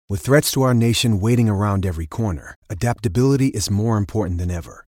With threats to our nation waiting around every corner, adaptability is more important than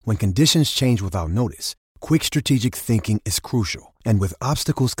ever. When conditions change without notice, quick strategic thinking is crucial. And with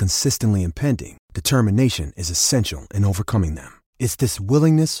obstacles consistently impending, determination is essential in overcoming them. It's this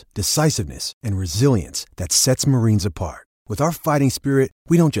willingness, decisiveness, and resilience that sets Marines apart. With our fighting spirit,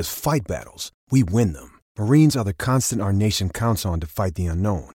 we don't just fight battles, we win them. Marines are the constant our nation counts on to fight the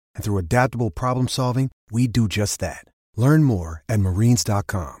unknown. And through adaptable problem solving, we do just that. Learn more at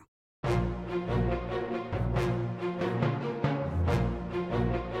marines.com.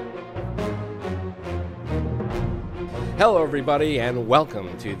 Hello, everybody, and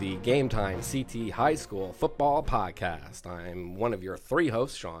welcome to the Game Time CT High School Football Podcast. I'm one of your three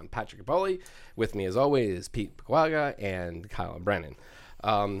hosts, Sean Patrick Capoli. With me, as always, Pete Paguaga and Kyle Brennan.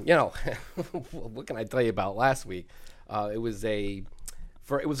 What can I tell you about last week? It was an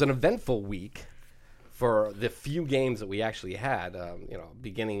eventful week for the few games that we actually had.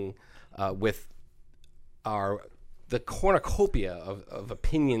 Beginning with the cornucopia of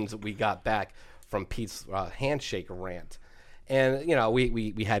opinions that we got back from Pete's handshake rant. And,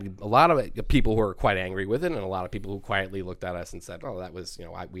 we had a lot of people who were quite angry with it and a lot of people who quietly looked at us and said, oh, that was,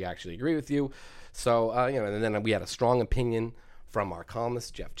 we actually agree with you. So, and then we had a strong opinion from our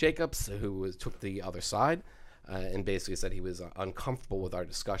columnist, Jeff Jacobs, who took the other side and basically said he was uncomfortable with our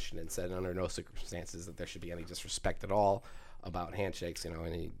discussion and said under no circumstances that there should be any disrespect at all about handshakes,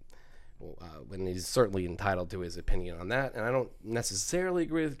 and he when he's certainly entitled to his opinion on that. And I don't necessarily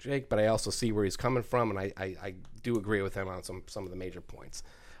agree with Jake, but I also see where he's coming from, and I do agree with him on some of the major points.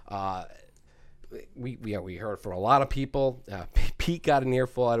 We heard from a lot of people. Pete got an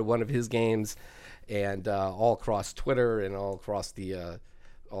earful out of one of his games, and all across Twitter and all across the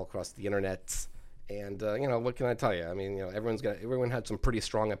internets. And what can I tell you? I mean, everyone had some pretty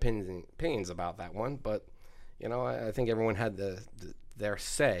strong opinions about that one, but I think everyone had their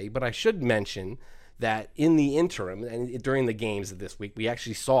say. But I should mention that in the interim and during the games of this week, we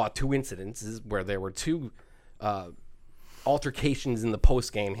actually saw two incidences where there were two altercations in the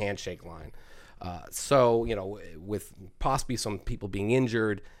post-game handshake line. With possibly some people being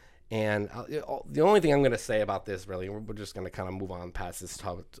injured. And the only thing I'm going to say about this, really, and we're just going to kind of move on past this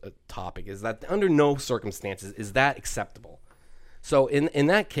topic, is that under no circumstances is that acceptable. So in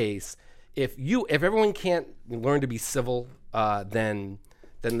that case, if everyone can't learn to be civil, then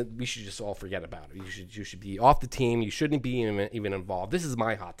we should just all forget about it. You should be off the team. You shouldn't be even involved. This is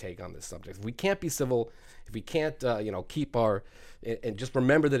my hot take on this subject. If we can't be civil, if we can't keep and just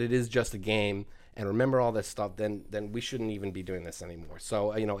remember that it is just a game and remember all this stuff, then we shouldn't even be doing this anymore.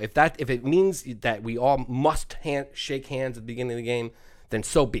 So if it means that we all must shake hands at the beginning of the game, then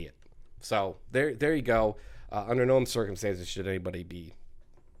so be it. So there you go. Under no circumstances should anybody be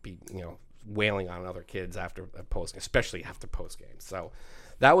wailing on other kids after a post, especially after post game. So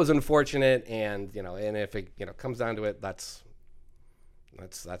that was unfortunate, and and if it comes down to it, that's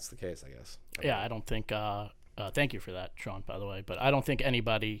the case, I guess. Yeah, I don't think. Thank you for that, Sean, by the way. But I don't think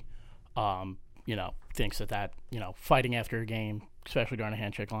anybody, thinks that fighting after a game, especially during a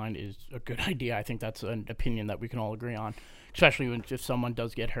handshake line, is a good idea. I think that's an opinion that we can all agree on, especially if someone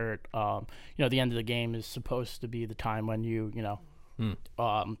does get hurt. The end of the game is supposed to be the time when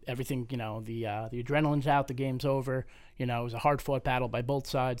everything, the adrenaline's out, the game's over. It was a hard-fought battle by both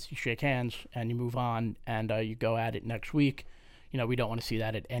sides. You shake hands and you move on, and you go at it next week. We don't want to see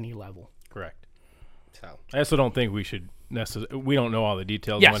that at any level. Correct. So I also don't think we should we don't know all the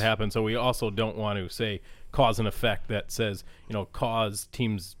details of what happened, so we also don't want to say cause and effect that says, cause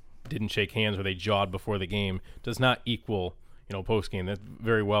teams didn't shake hands or they jawed before the game does not equal post-game. That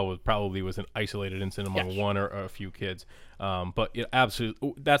very well was an isolated incident among one or a few kids. But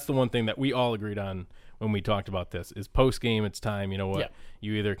absolutely, that's the one thing that we all agreed on when we talked about this is post-game, it's time.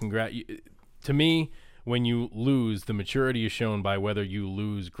 You either to me, when you lose, the maturity is shown by whether you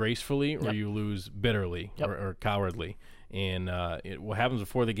lose gracefully or you lose bitterly or cowardly. And what happens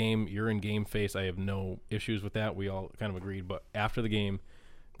before the game, you're in game face. I have no issues with that. We all kind of agreed. But after the game,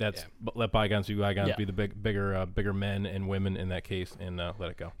 let bygones be bygones. Be the bigger men and women in that case, and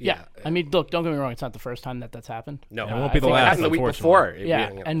let it go. Yeah. I mean, look, don't get me wrong. It's not the first time that's happened. No, it won't be the last. It happened the week before.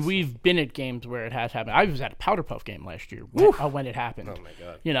 And we've been at games where it has happened. I was at a Powder Puff game last year when it happened. Oh my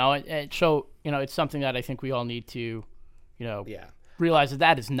God. And so it's something that I think we all need to, realize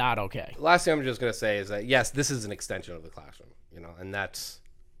that is not okay. Last thing I'm just going to say is that yes, this is an extension of the classroom. And that's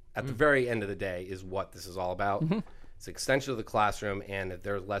at the very end of the day is what this is all about. Mm-hmm. It's an extension of the classroom, and if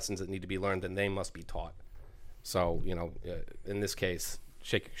there are lessons that need to be learned, then they must be taught. So, in this case,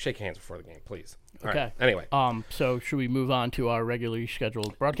 shake hands before the game, please. All Okay. right. Anyway. So should we move on to our regularly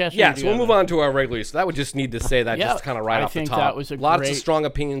scheduled broadcast? Yes, we'll move on to our regular. So that would just need to say that just kind of right off the top. That was lots of strong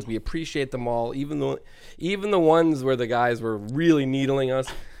opinions. We appreciate them all, even the ones where the guys were really needling us.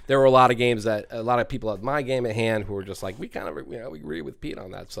 There were a lot of games that a lot of people at my game at hand who were just like, we kind of we agree with Pete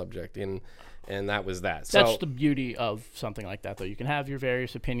on that subject, and that was that. So that's the beauty of something like that, though. You can have your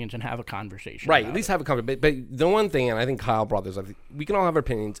various opinions and have a conversation. Right, at least have a conversation. But the one thing, and I think Kyle brought this up, we can all have our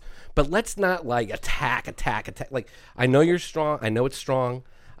opinions, but let's not like attack. Like, I know you're strong. I know it's strong.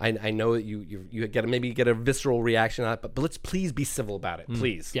 I know that you get maybe get a visceral reaction on it, but let's please be civil about it,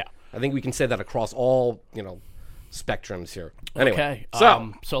 please. Yeah, I think we can say that across all spectrums here. Anyway, okay,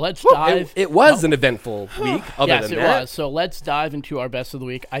 so let's dive. It was an eventful week. Yes, it was. So let's dive into our best of the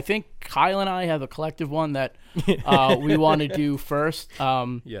week. I think Kyle and I have a collective one that we want to do first.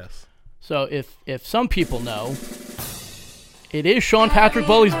 Yes. So if some people know, it is Sean Patrick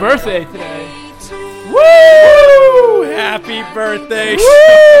Bully's birthday today. Woo! Happy birthday! Woo!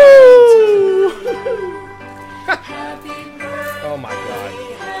 Oh my God.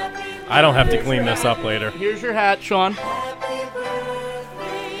 I don't have to clean this up later. Here's your hat, Sean.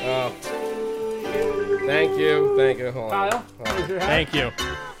 Oh. Thank you. Hold on. Kyle, here's your hat. Thank you.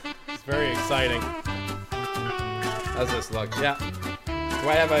 It's very exciting. How's this look? Yeah. Do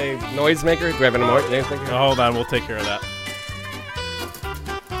I have a noisemaker? Do I have a noisemaker? Oh, hold on, we'll take care of that.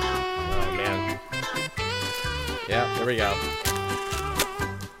 Oh, man. Yeah, here we go.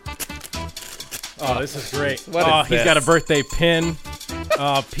 Oh, this is great. What is he's this? got a birthday pin.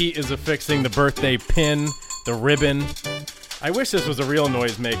 Pete is affixing the birthday pin, the ribbon. I wish this was a real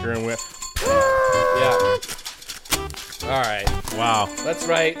noisemaker. And Yeah. All right. Wow. That's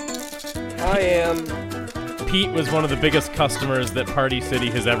right. I am. Pete was one of the biggest customers that Party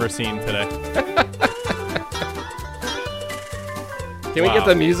City has ever seen today. Can we get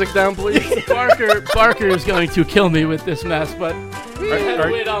the music down, please? Barker is going to kill me with this mess, but we had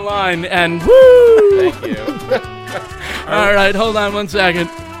to wait online and woo! Thank you. All right, hold on 1 second.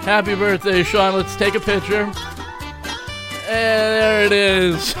 Happy birthday, Sean. Let's take a picture. And there it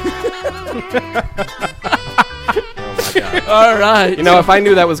is. Oh my God. All right. You know, if I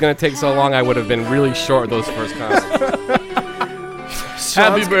knew that was going to take so long, I would have been really short those first comments.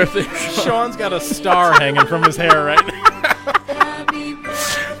 Happy birthday, Sean's got a star hanging from his hair right now.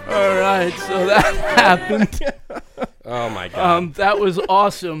 All right, so that happened. Oh my God. That was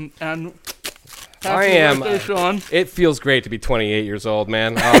awesome. And I happy am. birthday, Sean. It feels great to be 28 years old,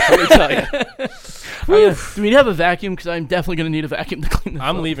 man. Let me tell you. Do we have a vacuum? Because I'm definitely going to need a vacuum to clean this up.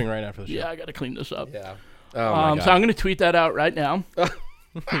 I'm leaving right after the show. Yeah, I got to clean this up. Yeah. Oh my God. So I'm going to tweet that out right now. That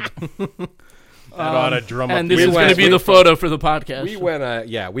ought to drum up. And this is going to be the photo for the podcast.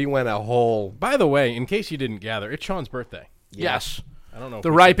 We went a whole. By the way, in case you didn't gather, it's Sean's birthday. Yes. I don't know. If The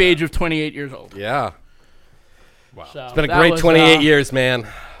we ripe said that. age of 28 years old. Yeah. Wow. So It's been a great 28 years, man.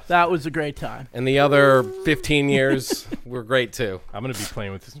 That was a great time. And the other 15 years were great too. I'm going to be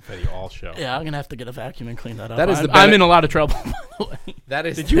playing with this confetti all show. Yeah, I'm going to have to get a vacuum and clean that up. That is I'm in a lot of trouble, by the way. That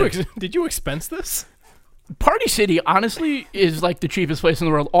is. Did you expense this? Party City, honestly, is like the cheapest place in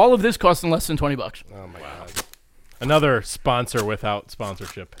the world. All of this costs them less than $20. Oh my God. Another sponsor without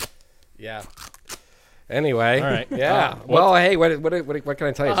sponsorship. Yeah. Anyway. All right. Yeah. Well, hey, what can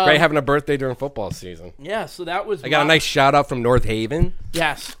I tell you? It's great having a birthday during football season. Yeah, so that was. I got a nice shout out from North Haven.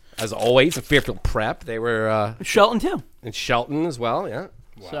 Yes. As always, a Fairfield Prep. They were Shelton, too. in Shelton as well. Yeah.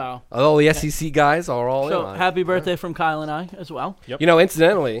 So, Although the SEC guys are all in on it. happy birthday from Kyle and I as well. You know,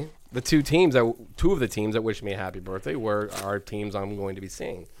 incidentally, two of the teams that wished me a happy birthday are teams I'm going to be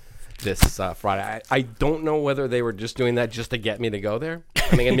seeing this Friday. I don't know whether they were just doing that just to get me to go there.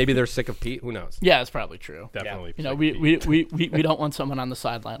 I mean, and maybe they're sick of Pete. Who knows? Yeah, it's probably true. Definitely. You know, we don't want someone on the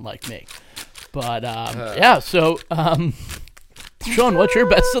sideline like me. But, yeah, so, Sean, what's your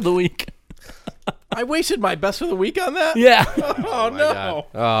best of the week? I wasted my best of the week on that? Yeah. Oh, no.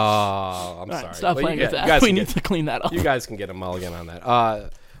 Oh, I'm sorry. Stop Well, playing you with guys that. We can need to clean that up. You guys can get a mulligan on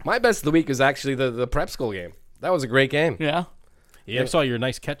that. My best of the week is actually the prep school game. That was a great game. Yeah. Yeah, I saw your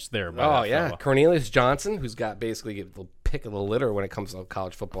nice catch there. By Oh, that yeah. fella. Cornelius Johnson, who's got basically the pick of the litter when it comes to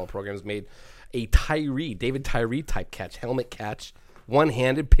college football programs, made a David Tyree type catch, helmet catch,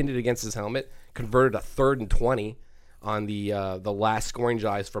 one-handed, pinned it against his helmet, converted a 3rd and 20 on the last scoring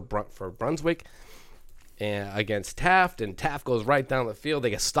drives for Brunswick and against Taft, and Taft goes right down the field.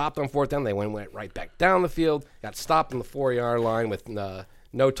 They get stopped on 4th down. They went right back down the field, got stopped on the 4-yard line with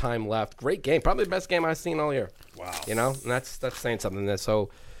no time left. Great game. Probably the best game I've seen all year. Wow. You know, and that's saying something.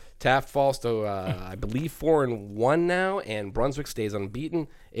 So Taft falls to, I believe, 4-1 now, and Brunswick stays unbeaten.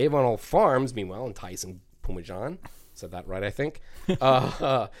 Avon Farms, meanwhile, and Tyson Pumajan Said that right, I think.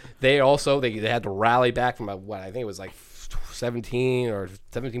 They had to rally back from I think it was like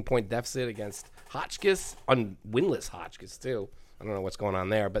 17-point deficit against Hotchkiss, winless Hotchkiss too. I don't know what's going on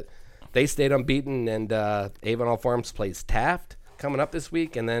there, but they stayed unbeaten. And Avon All Farms plays Taft coming up this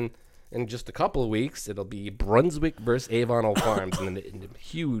week, and then in just a couple of weeks it'll be Brunswick versus Avon All Farms, and then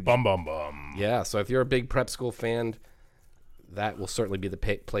huge. Bum bum bum. Yeah, so if you're a big prep school fan, that will certainly be the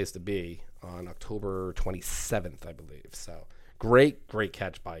place to be on October 27th, I believe. So great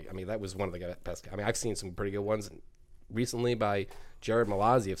catch by. I mean, that was one of the best. I mean, I've seen some pretty good ones recently by Jared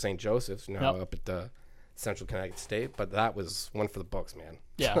Malazzi of St. Joseph's, up at the Central Connecticut State, but that was one for the books, man.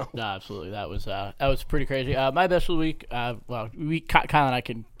 Yeah, no, absolutely. That was pretty crazy. My best of the week. Kyle and I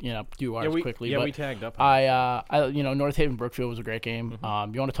can do ours quickly. Yeah, but we tagged up. North Haven Brookfield was a great game.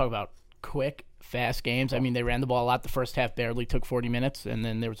 Mm-hmm. You want to talk about quick, fast games? I mean, they ran the ball a lot. The first half barely took 40 minutes, and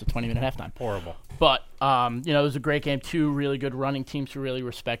then there was a 20-minute halftime. Horrible. But it was a great game. Two really good running teams who really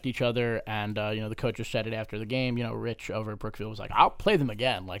respect each other, and the coaches said it after the game. Rich over at Brookfield was like, "I'll play them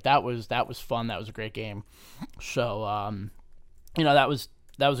again." Like that was fun. That was a great game. So that was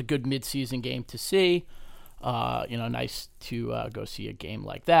a good midseason game to see. Nice to go see a game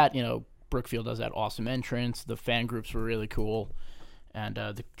like that. Brookfield does that awesome entrance. The fan groups were really cool. And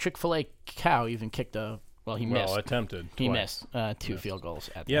the Chick-fil-A cow even kicked he missed. Well, attempted. He missed two field goals.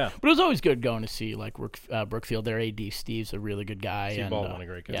 But it was always good going to see Brookfield. Their AD, Steve's a really good guy. Steve Baldwin, a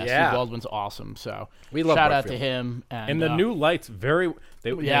great guy. Yeah, Steve Baldwin's awesome. So we love shout Brookfield. out to him. And the new lights,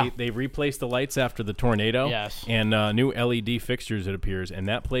 they replaced the lights after the tornado. Yes. And new LED fixtures, it appears. And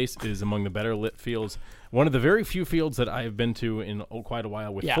that place is among the better lit fields. One of the very few fields that I've been to in quite a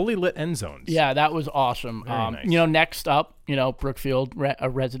while with fully lit end zones. Yeah, that was awesome. Very nice. Next up, Brookfield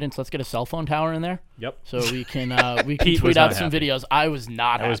residents, let's get a cell phone tower in there. Yep. So we can tweet out some videos. I was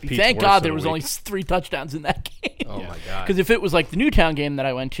not happy. Thank God there was only 3 touchdowns in that game. Oh my God! Because if it was like the Newtown game that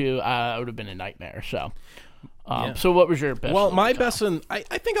I went to, it would have been a nightmare. So. So what was your best? Well, my best and I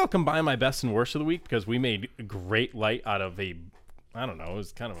think I'll combine my best and worst of the week because we made great light out of I don't know. It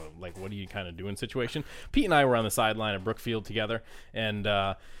was kind of what do you kind of do in situation? Pete and I were on the sideline at Brookfield together, and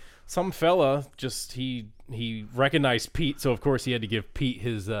some fella he recognized Pete, so of course he had to give Pete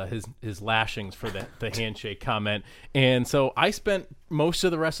his lashings for the handshake comment. And so I spent most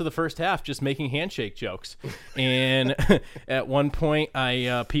of the rest of the first half just making handshake jokes. And at one point,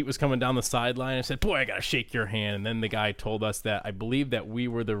 Pete was coming down the sideline. I said, "Boy, I gotta shake your hand." And then the guy told us that I believe that we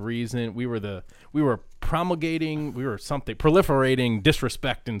were the reason we were proliferating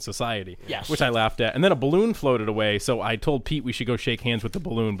disrespect in society. Yes. Which I laughed at. And then a balloon floated away, so I told Pete we should go shake hands with the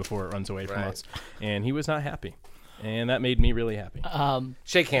balloon before it runs away from us. And he was not happy. And that made me really happy.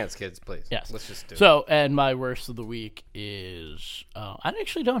 Shake hands, kids, please. Yes. Let's just do it. So, and my worst of the week is I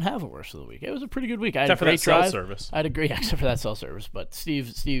actually don't have a worst of the week. It was a pretty good week. I had a great drive. Cell service. I had a great, except for that cell service. But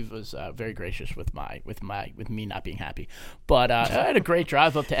Steve was very gracious with me not being happy. But I had a great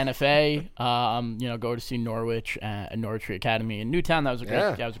drive up to NFA. Go to see Norwich and Norwich Free Academy in Newtown. That was a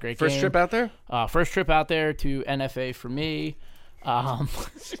great First game. trip out there? First trip out there to NFA for me. I'm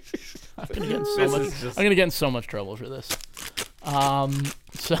gonna get in so much trouble for this.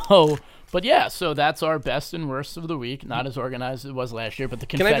 So that's our best and worst of the week. Not as organized as it was last year, but the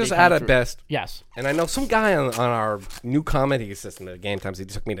confetti. Can I just add a best? Yes. And I know some guy on our new comedy system at Game Times. He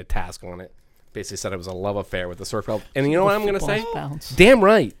took me to task on it. Basically said it was a love affair with the Surf Club. And you know what I'm going to say? Damn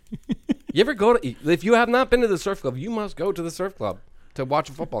right. You ever if you have not been to the Surf Club, you must go to the Surf Club to watch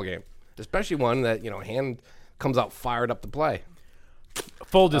a football game, especially one that hand comes out fired up to play.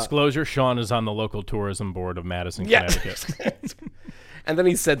 Full disclosure, Sean is on the local tourism board of Madison, Connecticut. And then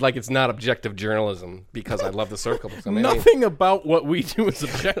he said, it's not objective journalism because I love the Surf Club. Nothing about what we do is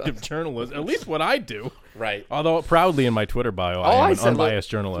objective journalism, at least what I do. Right. Although proudly in my Twitter bio, I am an unbiased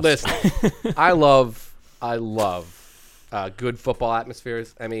journalist. Listen, I love good football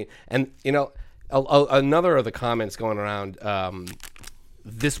atmospheres. I mean, and, another of the comments going around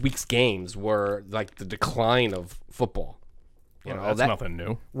this week's games were, the decline of football. That's nothing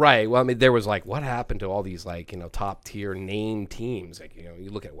new. Right. Well, I mean, there was what happened to all these top tier name teams?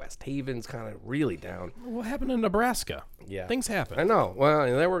 You look at West Haven's kind of really down. What happened in Nebraska? Yeah. Things happen. I know. Well,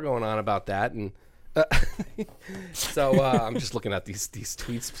 they were going on about that. And so I'm just looking at these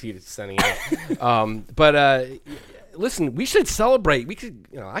tweets Pete is sending out. But listen, we should celebrate. We could,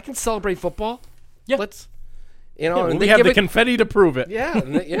 I can celebrate football. Yeah. Let's. And we have the confetti to prove it. Yeah,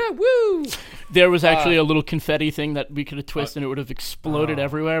 woo! There was actually a little confetti thing that we could have twisted and it would have exploded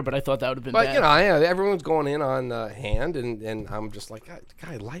everywhere, but I thought that would have been bad. But, everyone's going in on Hand, and I'm just like,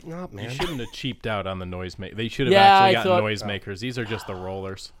 guy, lighten up, man. You shouldn't have cheaped out on the noisemaker. They should have actually gotten noisemakers. These are just the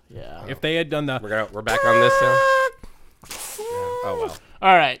rollers. Yeah. If they had done the... We're back on this now? Oh, well.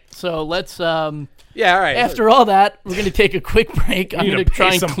 All right, so let's. Yeah, all right. After all that, we're going to take a quick break. I'm going to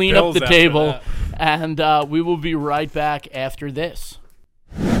try and clean up the table, and we will be right back after this.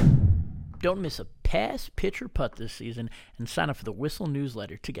 Don't miss a pass, pitch, or putt this season, and sign up for the Whistle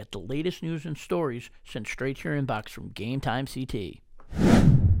newsletter to get the latest news and stories sent straight to your inbox from Game Time CT.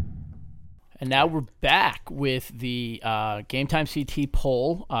 And now we're back with the Game Time CT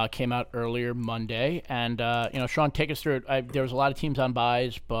poll. Came out earlier Monday, and Sean, take us through it. There was a lot of teams on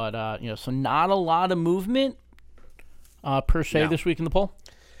buys, but so not a lot of movement per se this week in the poll.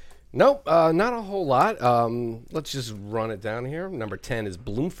 Nope, not a whole lot. Let's just run it down here. Number 10 is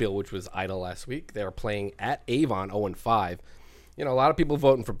Bloomfield, which was idle last week. They were playing at Avon, 0-5. A lot of people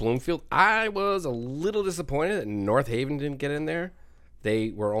voting for Bloomfield. I was a little disappointed that North Haven didn't get in there.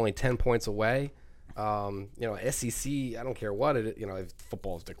 They were only 10 points away. SEC, I don't care what it, if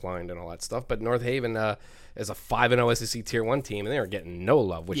football's declined and all that stuff, but North Haven is a 5-0 SEC Tier 1 team, and they are getting no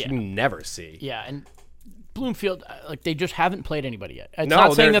love, which you never see. Yeah, and Bloomfield, they just haven't played anybody yet. It's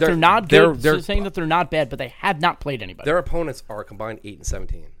not saying that they're not good. It's saying that they're not bad, but they have not played anybody. Their opponents are combined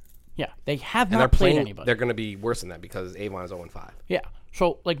 8-17. Yeah, they have not played anybody. They're going to be worse than that because Avon is 0-5. Yeah,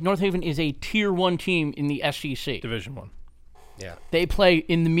 so North Haven is a Tier 1 team in the SEC. Division 1. Yeah. They play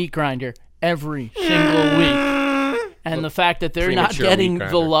in the meat grinder every single week. And the fact that they're not getting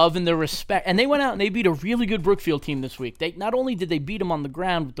the love and the respect. And they went out and they beat a really good Brookfield team this week. They not only did they beat them on the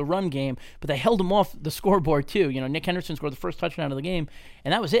ground with the run game, but they held them off the scoreboard too. Nick Henderson scored the first touchdown of the game,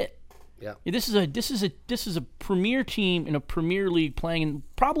 and that was it. Yeah. This is a premier team in a Premier League playing in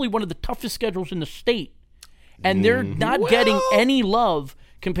probably one of the toughest schedules in the state. And they're not getting any love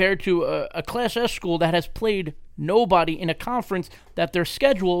compared to a Class S school that has played nobody in a conference that their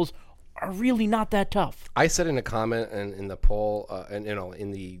schedules are really not that tough. I said in a comment and in the poll, and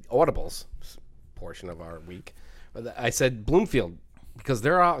in the audibles portion of our week, I said Bloomfield, because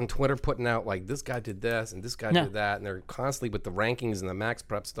they're out on Twitter putting out like this guy did this and this guy did that, and they're constantly with the rankings and the max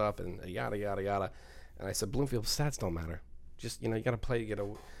prep stuff and yada yada yada. And I said Bloomfield stats don't matter. Just you got to play.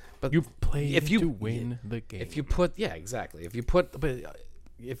 But you play to win the game. If you put exactly.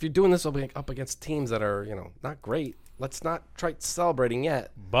 If you're doing this up against teams that are not great. Let's not try celebrating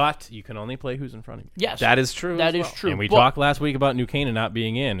yet. But you can only play who's in front of you. Yes. That is true. That is true. And we talked last week about New Canaan not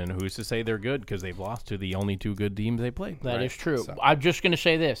being in, and who's to say they're good because they've lost to the only two good teams they played. That is true. So. I'm just going to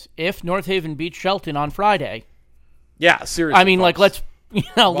say this. If North Haven beats Shelton on Friday. Yeah, seriously. I mean, let's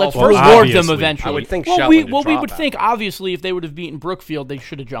reward them eventually. I would think we would think, obviously, if they would have beaten Brookfield, they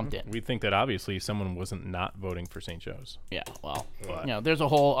should have jumped in. We think that, obviously, someone wasn't not voting for St. Joe's. Yeah, well, there's a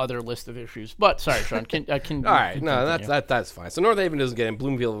whole other list of issues. But, sorry, Sean, all right, no, that's fine. So North Haven doesn't get in.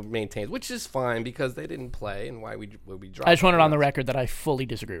 Bloomfield maintains, which is fine because they didn't play, and why would we drop I just wanted on the record that I fully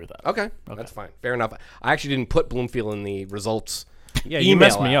disagree with that. Okay, that's fine. Fair enough. I actually didn't put Bloomfield in the results Yeah, you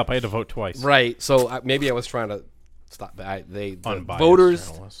messed me up. I had to vote twice. Right, so maybe I was trying to stop. The voters,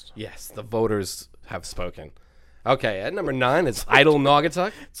 journalist. Yes, the voters have spoken. Okay, at number 9 is Idle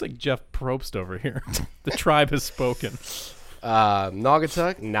Naugatuck. It's like Jeff Probst over here. The tribe has spoken.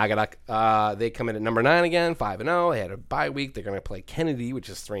 Naugatuck. They come in at number 9 again, 5-0. They had a bye week. They're going to play Kennedy, which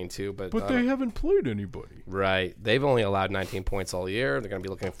is 3-2. But they haven't played anybody. Right. They've only allowed 19 points all year. They're going to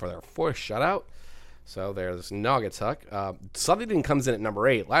be looking for their 4th shutout. So there's Naugatuck. Southington comes in at number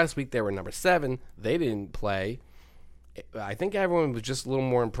 8. Last week they were number 7. They didn't play. I think everyone was just a little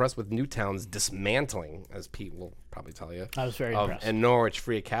more impressed with Newtown's dismantling, as Pete will probably tell you. I was very impressed. And Norwich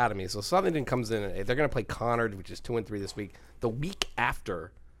Free Academy. So Southington comes in. They're going to play Conard, which is 2-3 this week. The week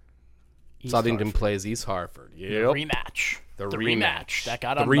after, Southington plays East Hartford. Yep. The rematch. That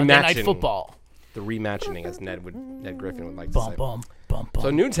got on Monday Night Football. The rematching, as Ned Griffin would like to say. So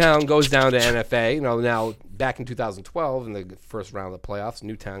Newtown goes down to NFA. Now back in 2012, in the first round of the playoffs,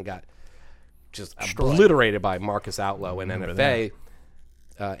 Newtown got just obliterated by Marcus Outlaw in NFA,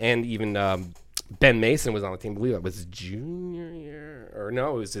 and even Ben Mason was on the team. I believe it was his junior year, or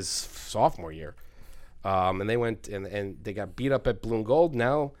no, it was his sophomore year. And they went and they got beat up at Blue and Gold.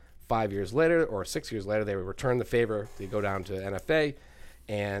 Now 5 years later, or 6 years later, they return the favor. They go down to NFA,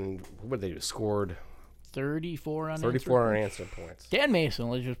 and what did they do? Scored 34 unanswered points. Dan Mason,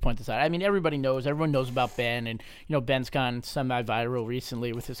 let's just point this out. I mean, everyone knows about Ben, and Ben's gone semi-viral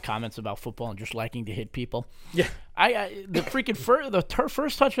recently with his comments about football and just liking to hit people. Yeah, the freaking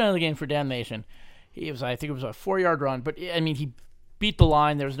first touchdown of the game for Dan Mason, I think it was a 4-yard run, but I mean he beat the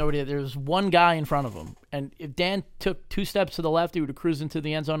line. There was nobody. There was one guy in front of him, and if Dan took 2 steps to the left, he would have cruised into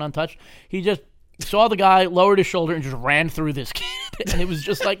the end zone untouched. He just saw the guy, lowered his shoulder, and just ran through this kid. And it was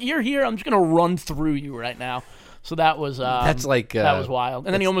just like, you're here, I'm just going to run through you right now. So that was that was wild.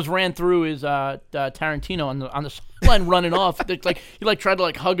 And then he almost ran through his Tarantino on the sideline. sideline running off. Like he tried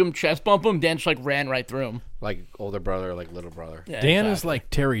to hug him, chest bump him. Dan just ran right through him. Like older brother, like little brother. Yeah, Dan is like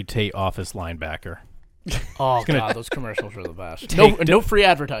Terry Tate, office linebacker. Oh God, those commercials are the best. No free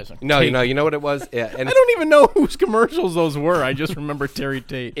advertising. No, you know what it was. Yeah, and I don't even know whose commercials those were. I just remember Terry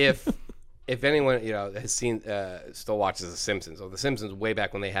Tate. If anyone has seen still watches The Simpsons, The Simpsons way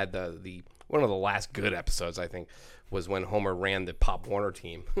back when they had the one of the last good episodes, I think, was when Homer ran the Pop Warner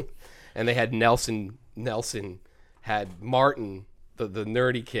team, and they had Nelson had Martin, the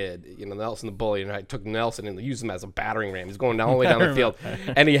nerdy kid, Nelson the bully, and I took Nelson and used him as a battering ram. He's going all the way down the field,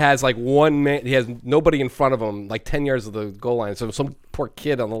 and he has like one man. He has nobody in front of him, like 10 yards of the goal line. So some poor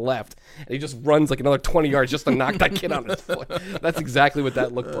kid on the left, and he just runs like another 20 yards just to knock that kid on his foot. That's exactly what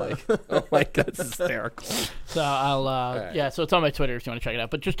that looked like. Oh my God, that's hysterical. So I'll so it's on my Twitter if you want to check it out.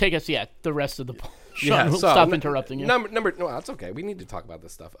 But just take us the rest of the poll. Yeah, we'll stop interrupting you. No, that's okay. We need to talk about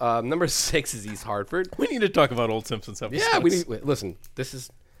this stuff. Number 6 is East Hartford. We need to talk about old Simpsons episodes. Yeah, listen. This is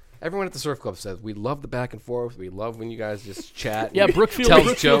everyone at the Surf Club says we love the back and forth. We love when you guys just chat. Yeah,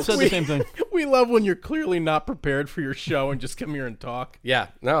 Brookfield jokes. said the same thing. We love when you're clearly not prepared for your show and just come here and talk. Yeah,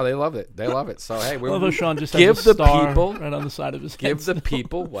 no, they love it. They love it. So hey, love how Sean just give has a the star people right on the side of his head. Give the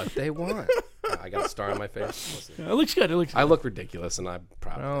people what they want. I got a star on my face. Yeah, it looks good. I look ridiculous, and I'm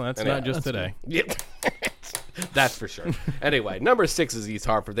proud. Oh, that's not just today. Yeah. That's for sure. Anyway, number 6 is East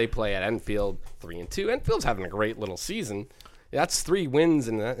Hartford. They play at Enfield, 3-2. Enfield's having a great little season. That's 3 wins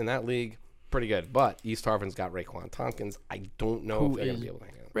in that league. Pretty good. But East Hartford's got Raekwon Tompkins. I don't know if they're going to be able to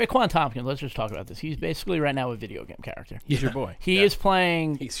hang out. Raekwon Tompkins, let's just talk about this. He's basically right now a video game character. He's your boy. He is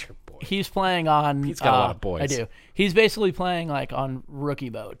playing. He's your boy. He's playing on. He's got a lot of boys. I do. He's basically playing on rookie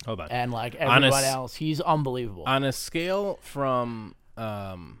mode. Hold on. And everyone else, he's unbelievable. On a scale from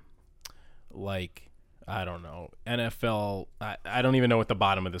I don't know, NFL, I don't even know what the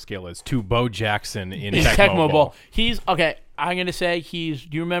bottom of the scale is, to Bo Jackson in Tecmo Bowl. He's, okay, I'm going to say do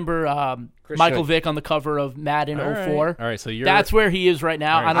you remember Michael Vick on the cover of Madden 04? All right, so that's where he is right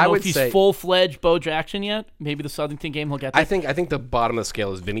now. Right. I don't know if he's full-fledged Bo Jackson yet. Maybe the Southington game he'll get there. I think the bottom of the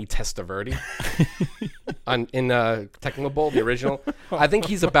scale is Vinny Testaverde in Tecmo Bowl, the original. I think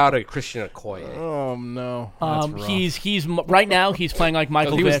he's about a Christian Okoye. Oh, no. That's rough. He's right now he's playing like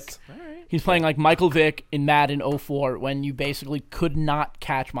Michael Vick. He's playing like Michael Vick in Madden 04 when you basically could not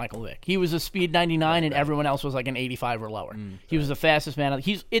catch Michael Vick. He was a speed 99 and everyone else was like an 85 or lower. He was the fastest man.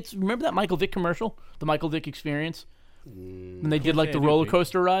 Remember that Michael Vick commercial? The Michael Vick Experience? When they did the roller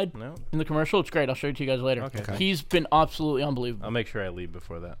coaster ride in the commercial? It's great. I'll show it to you guys later. Okay. He's been absolutely unbelievable. I'll make sure I leave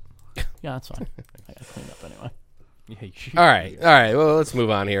before that. Yeah, that's fine. I got to clean up anyway. All right. Well, let's move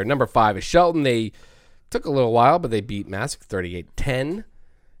on here. Number 5 is Shelton. They took a little while, but they beat Massac 38-10.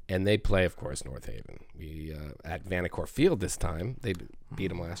 And they play, of course, North Haven. We at Vanacore Field this time. They beat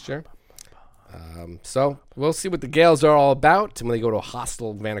them last year. So we'll see what the Gales are all about when they go to a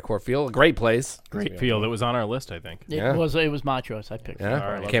hostile Vanacore Field. A great place. Great field. It was on our list, I think. It was my choice. I picked it.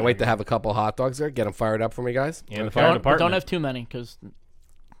 Yeah. Can't wait to have a couple hot dogs there. Get them fired up for me, guys. And the fire department. Don't have too many because,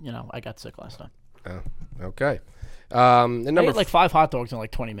 I got sick last time. Oh, okay. I ate 5 hot dogs in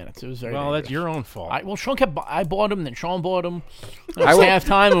 20 minutes. It was very dangerous. That's your own fault. Sean I bought them, then Sean bought them. It was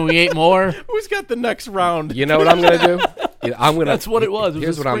halftime, and we ate more. Who's got the next round? You know what I'm going to do? That's what it was.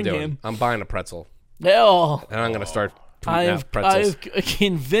 Here's what I'm doing. Game. I'm buying a pretzel. No. And I'm going to start tweeting out pretzels.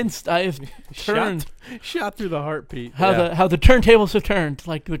 I have turned. Shot through the heart, Pete. How the turntables have turned,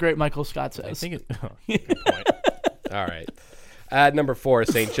 like the great Michael Scott says. I think it. Good point. All right. At number 4 is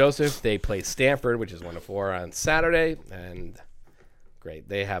St. Joseph. They play Stanford, which is 1-4 on Saturday, and great.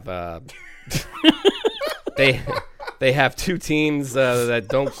 They have they have 2 teams that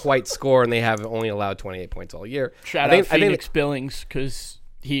don't quite score, and they have only allowed 28 points all year. Shout out Phoenix Billings because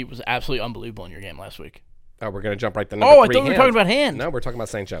he was absolutely unbelievable in your game last week. Oh, we're going to jump right to number 3. I thought we were talking about Hand. No, we're talking about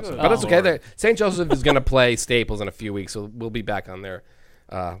St. Joseph. But that's okay. St. Joseph is going to play Staples in a few weeks, so we'll be back on there.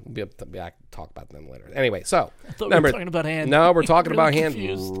 We'll be able to talk about them later. Anyway, so I thought we were talking about Hand. No, we're talking about Hand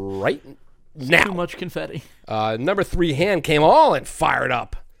right now. Too much confetti. Number 3 Hand came all and fired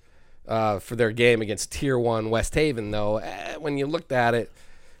up for their game against Tier 1 West Haven. Though when you looked at it,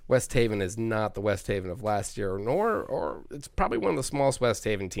 West Haven is not the West Haven of last year, or it's probably one of the smallest West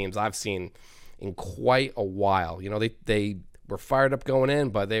Haven teams I've seen in quite a while. They were fired up going in,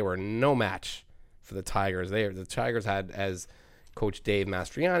 but they were no match for the Tigers. The Tigers had, as Coach Dave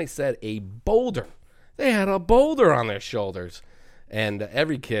Mastriani said, a boulder. They had a boulder on their shoulders. And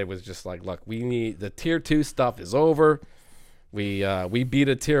every kid was just like, look, we need the Tier 2 stuff is over. We beat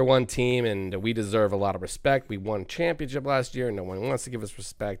a Tier 1 team, and we deserve a lot of respect. We won championship last year. No one wants to give us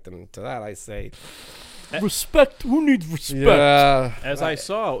respect. And to that I say, Respect. Who needs respect? Yeah. As I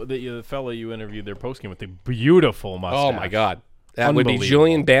saw, the fellow you interviewed their postgame with the beautiful mustache. Oh my God, that would be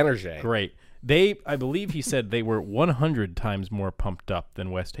Julian Banerjee. Great. I believe he said they were 100 times more pumped up than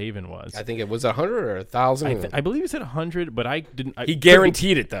West Haven was. I think it was 100 or 1,000. I believe he said 100, but I didn't. He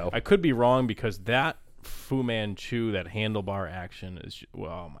guaranteed it though. I could be wrong because that Fu Manchu, that handlebar action is.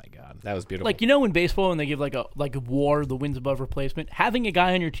 Oh my God, that was beautiful. Like, you know, in baseball when they give like a WAR, the wins above replacement, having a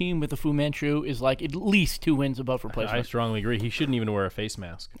guy on your team with a Fu Manchu is like at least 2 wins above replacement. I strongly agree. He shouldn't even wear a face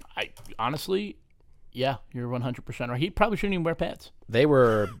mask. Honestly, yeah, you're 100% right. He probably shouldn't even wear pads. They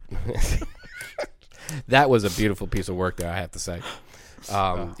were. That was a beautiful piece of work there, I have to say.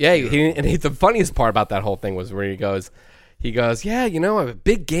 The funniest part about that whole thing was where he goes, yeah, you know, a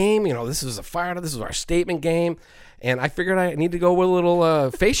big game. You know, this is this is our statement game. And I figured I need to go with a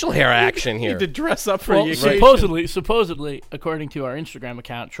little facial hair action here. Need to dress up for the occasion. Supposedly, according to our Instagram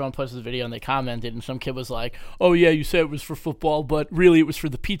account, Sean posted the video and they commented, and some kid was like, "Oh yeah, you said it was for football, but really it was for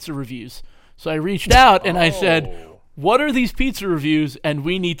the pizza reviews." So I reached out and I said, "What are these pizza reviews? And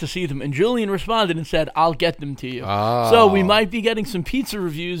we need to see them." And Julian responded and said, "I'll get them to you." So we might be getting some pizza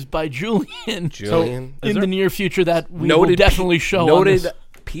reviews by Julian. Julian in the near future that we will definitely show. Noted on this.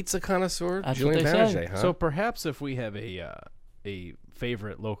 Pizza connoisseur, That's Julian what they Banerjee. say. Huh? So perhaps if we have a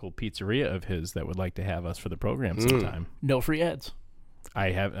favorite local pizzeria of his that would like to have us for the program sometime. No free ads.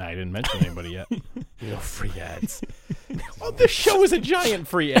 I didn't mention anybody yet. No free ads. Well, this show is a giant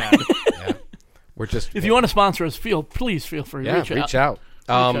free ad. Yeah. We're just. If you want to sponsor us, please feel free. Yeah, reach out.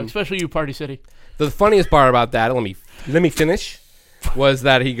 Especially you, Party City. The funniest part about that, let me finish, was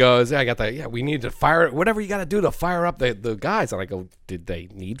that he goes, we need to fire whatever you got to do to fire up the guys. And I go, did they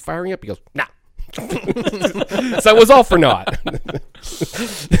need firing up? He goes, nah. So it was all for naught.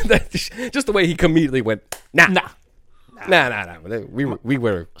 Just the way he immediately went, nah. We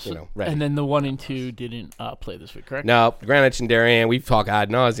were, ready. And then the 1 and 2 didn't play this week, correct? No, Greenwich and Darien. We've talked ad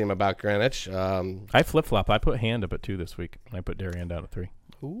nauseum about Greenwich. I flip-flop. I put Hand up at 2 this week. I put Darien down at 3.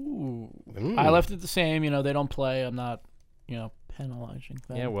 Ooh. I left it the same. They don't play. I'm not, penalizing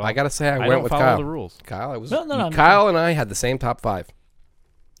them. Yeah, well, I got to say, I went don't with follow Kyle. the rules. Kyle, No, Kyle and I had the same top 5.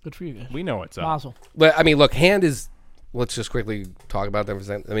 Good for you guys. We know what's up. Mazel. But, I mean, look, Hand is, let's just quickly talk about them for a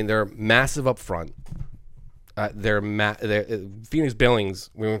second. I mean, they're massive up front. They're Phoenix Billings.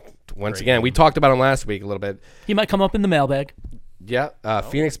 We talked about him last week a little bit. He might come up in the mailbag. Yeah,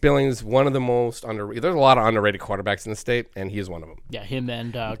 Phoenix Billings, one of the most underrated. There's a lot of underrated quarterbacks in the state, and he is one of them. Yeah, him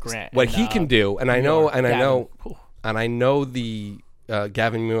and Grant. What he can do, and I know the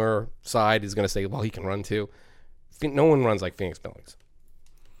Gavin Muir side is going to say, well, he can run too. No one runs like Phoenix Billings.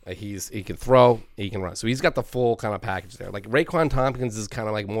 He can throw, he can run. So he's got the full kind of package there. Like Raekwon Tompkins is kind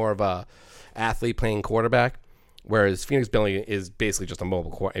of like more of a athlete playing quarterback, whereas Phoenix Billings is basically just a mobile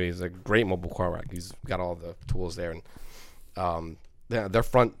quarterback. He's a great mobile quarterback. He's got all the tools there, and their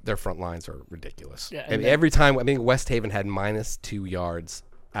front lines are ridiculous. Yeah, every time I think West Haven had -2 yards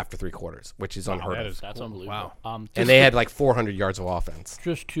after 3 quarters, which is unheard of. That's unbelievable. Wow. And they had like 400 yards of offense.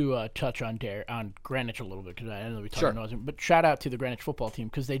 Just to touch on Greenwich a little bit, because I know we talked about it, but shout out to the Greenwich football team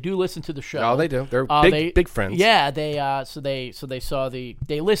because they do listen to the show. Oh, they do. They're big friends. Yeah, they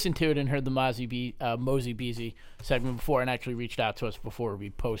they listened to it and heard the Mosey Beasy segment before and actually reached out to us before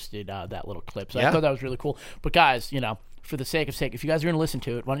we posted that little clip. So I thought that was really cool. But guys, for the sake, if you guys are going to listen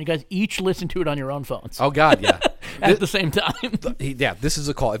to it, why don't you guys each listen to it on your own phones? Oh, God, yeah. At the same time. Yeah, this is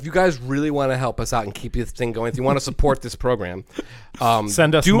a call. If you guys really want to help us out and keep this thing going, if you want to support this program,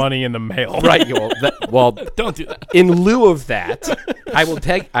 send us money in the mail. Right. Well, don't do that. In lieu of that, I will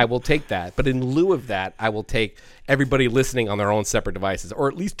take that. But in lieu of that, I will take everybody listening on their own separate devices, or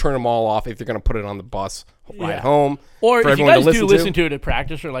at least turn them all off if they're going to put it on the bus ride home. Or if you guys do listen to it at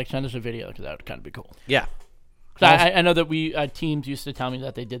practice, or send us a video, because that would kind of be cool. Yeah. I know that teams used to tell me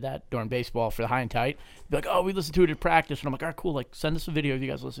that they did that during baseball for the high and tight. Be like, oh, we listened to it at practice. And I'm like, all right, cool. Send us a video of you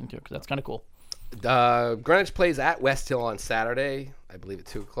guys listening to it, because that's kind of cool. Greenwich plays at West Hill on Saturday, I believe at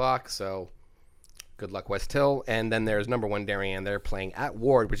 2 o'clock. So good luck, West Hill. And then there's number 1 Darien. They're playing at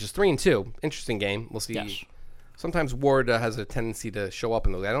Ward, which is 3-2. Interesting game. We'll see. Yes. Sometimes Ward has a tendency to show up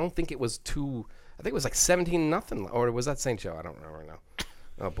in those. I don't think it was I think it was like 17-0, or was that St. Joe? I don't remember now.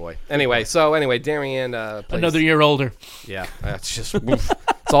 Oh, boy. Anyway, Darien plays. Another year older. Yeah, it's just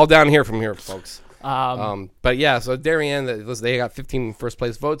it's all down here from here, folks. But yeah, so Darien, they got 15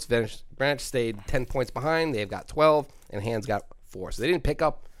 first-place votes. Greenwich stayed 10 points behind. They've got 12, and Hand's got 4. So they didn't pick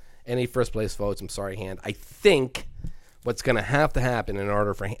up any first-place votes. I'm sorry, Hand. I think what's going to happen in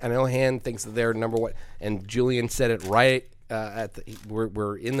order for – I know Hand thinks that they're number 1, and Julian said it right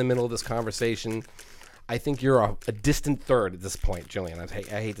we're in the middle of this conversation. I think you're a distant third at this point, Julian. I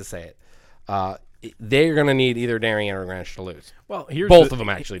hate to say it. they're going to need either Darien or Greenwich to lose. Well, here's both of them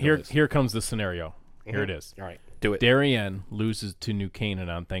actually. Here comes the scenario. Here it is. All right, do it. Darien loses to New Canaan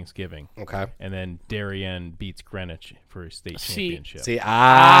on Thanksgiving. Okay. And then Darien beats Greenwich for a state championship.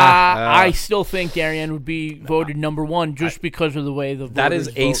 I still think Darien would be voted number one just because of the way the that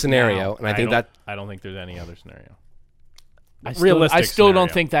is a scenario, now. and I don't think there's any other scenario. I Realistic still scenario.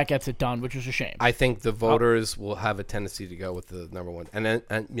 don't think that gets it done, which is a shame. I think the voters will have a tendency to go with the number one, and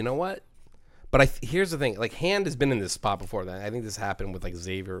you know what? But here's the thing: like Hand has been in this spot before. That I think this happened with like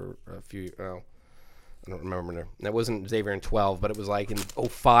Xavier a few. I don't remember. That wasn't Xavier in 12, but it was like in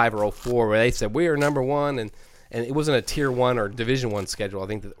 05 or 04 where they said we are number one, and it wasn't a tier 1 or division 1 schedule. I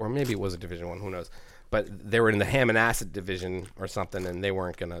think, or maybe it was a division 1. Who knows? But they were in the Hammonasset division or something, and they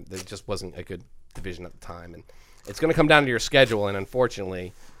weren't gonna. It just wasn't a good division at the time, and it's going to come down to your schedule. And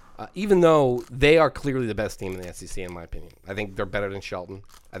unfortunately, even though they are clearly the best team in the SEC, in my opinion, I think they're better than Shelton.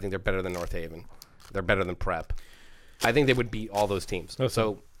 I think they're better than North Haven. They're better than Prep. I think they would beat all those teams. Okay.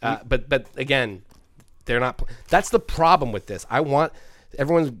 So, but again. They're not. That's the problem with this. Everyone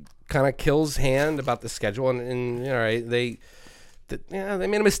kind of kills Hand about the schedule, and all right, they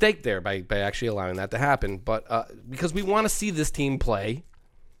made a mistake there by actually allowing that to happen. But because we want to see this team play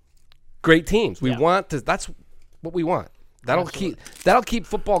great teams, we want to. That's what we want. That'll keep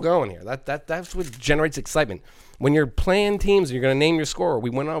football going here. That's what generates excitement. When you're playing teams, and you're going to name your scorer. We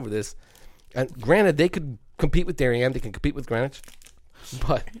went over this. And granted, they could compete with Darien. They can compete with Greenwich.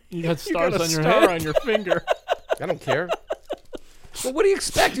 But you got stars on your head, on your finger. I don't care. Well, what do you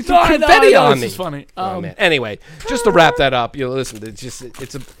expect? You threw confetti on me. This is funny. Man. Anyway, just to wrap that up, listen.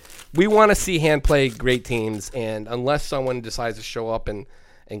 We want to see Hand play great teams, and unless someone decides to show up in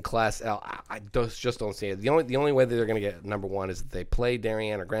Class L, I just don't see it. The only way that they're going to get number one is if they play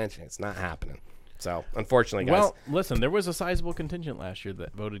Darien or Greenwich. It's not happening. So, unfortunately, guys. Well, listen, there was a sizable contingent last year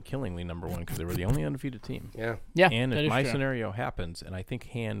that voted Killingly number one because they were the only undefeated team. Yeah. And if my scenario happens, and I think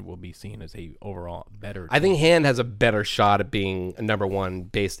Hand will be seen as a overall better team. I think Hand has a better shot at being a number one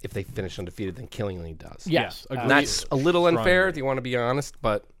based if they finish undefeated than Killingly does. Yes. And that's a little unfair if you want to be honest,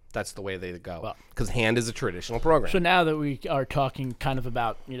 but that's the way they go because Hand is a traditional program. So now that we are talking kind of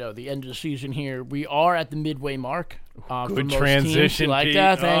about the end of the season here, we are at the midway mark. Good transition, like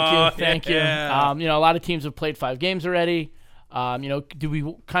that. Thank you. A lot of teams have played 5 games already. Do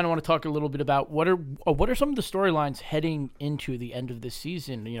we kind of want to talk a little bit about what are some of the storylines heading into the end of this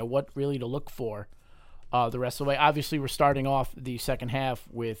season? What really to look for the rest of the way. Obviously, we're starting off the second half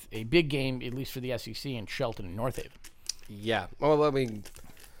with a big game, at least for the SEC, in Shelton and North Haven. Yeah. Well, I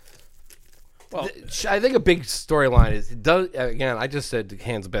think a big storyline is again. I just said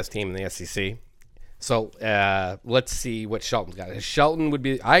Hand's the best team in the SEC. So let's see what Shelton's got. Shelton would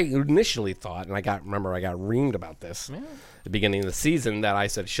be. I initially thought, and I got reamed about this at the beginning of the season that I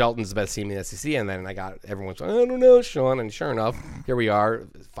said Shelton's the best team in the SEC, and then I got everyone's like, I don't know, Sean, and sure enough, here we are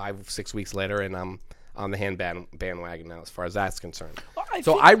 5-6 weeks later, and I'm on the Hand bandwagon now as far as that's concerned.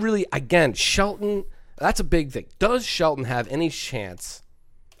 I really, again, Shelton. That's a big thing. Does Shelton have any chance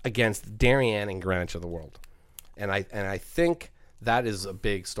against Darien and Greenwich of the world? And I think that is a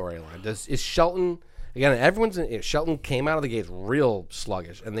big storyline. Is Shelton again? Shelton came out of the gates real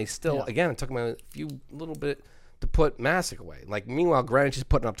sluggish, and they still again it took them a few little bit to put Massac away. Like meanwhile, Greenwich is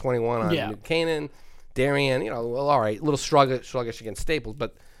putting up 21 on New Canaan. Darien, all right, a little sluggish against Staples,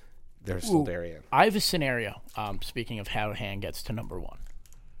 but they're still Darien. I have a scenario. Speaking of how Hand gets to number one,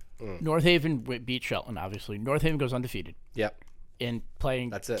 North Haven beat Shelton. Obviously, North Haven goes undefeated. Yep. In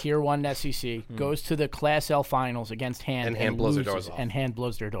playing Tier 1 SEC, goes to the Class L finals against Hand and Hand blows their doors off. And Hand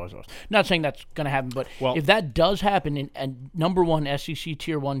blows their doors off. Not saying that's going to happen, but if that does happen, and number one SEC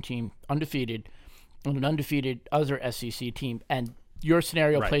Tier 1 team, undefeated, and an undefeated other SEC team, and your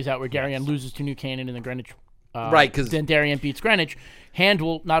scenario plays out where Darien loses to New Canaan and then Greenwich, because then Darien beats Greenwich, Hand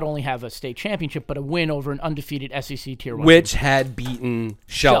will not only have a state championship, but a win over an undefeated SEC Tier 1 which team. had beaten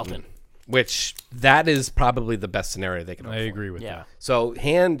Shelton. Which that is probably the best scenario they can hope for. I agree with that. So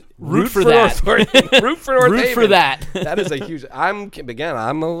Hand root for that. root for North Root Haven. for that. That is a huge. I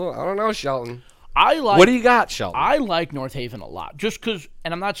don't know Shelton. What do you got, Shelton? I like North Haven a lot, just because.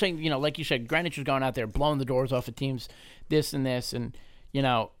 And I'm not saying like you said, Greenwich is going out there blowing the doors off of teams, this and this, and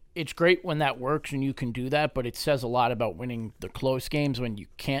it's great when that works and you can do that, but it says a lot about winning the close games when you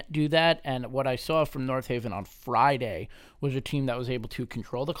can't do that. And what I saw from North Haven on Friday was a team that was able to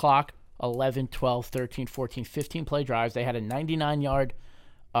control the clock. 11, 12, 13, 14, 15 play drives. They had a 99-yard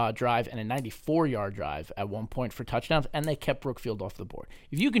drive and a 94-yard drive at one point for touchdowns, and they kept Brookfield off the board.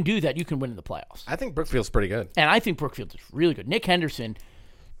 If you can do that, you can win in the playoffs. I think Brookfield's pretty good. And I think Brookfield is really good. Nick Henderson,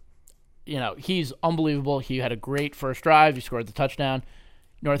 he's unbelievable. He had a great first drive. He scored the touchdown.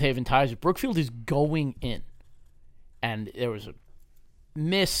 North Haven ties it. Brookfield is going in. And there was a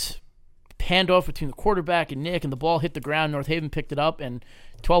miss handoff between the quarterback and Nick, and the ball hit the ground. North Haven picked it up, and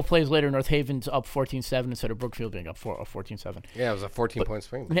 12 plays later, North Haven's up 14-7 instead of Brookfield being up 14-7. Yeah, it was a 14-point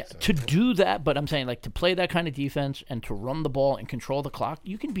swing. Yeah, so. To do that, but I'm saying, like, to play that kind of defense and to run the ball and control the clock,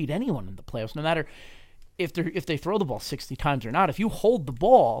 you can beat anyone in the playoffs, no matter if they throw the ball 60 times or not. If you hold the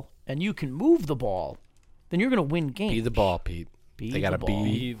ball and you can move the ball, then you're going to win games. Be the ball, Pete. They got to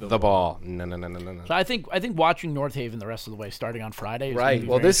be the ball. No. So I think watching North Haven the rest of the way, starting on Friday, is right.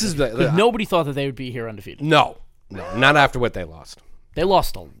 Well, this is nobody thought that they would be here undefeated. No, not after what they lost. They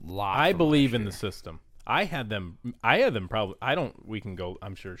lost a lot. I believe in the system. I had them probably. I don't. We can go.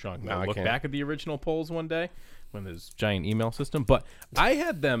 I'm sure Sean can look back at the original polls one day when there's giant email system. But I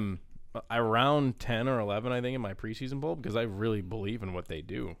had them around 10 or 11, I think, in my preseason poll because I really believe in what they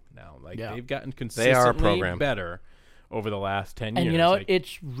do now. Like they've gotten consistently better over the last 10 years. And, you know,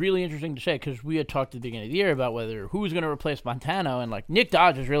 it's really interesting to say because we had talked at the beginning of the year about who was going to replace Montano, and, like, Nick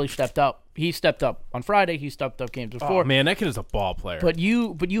Dodge has really stepped up. He stepped up on Friday. He stepped up games before. Oh, man, that kid is a ball player. But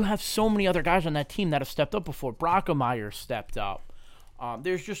you have so many other guys on that team that have stepped up before. Brockemeyer stepped up.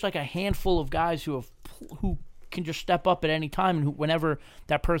 There's just, like, a handful of guys who can just step up at any time and whenever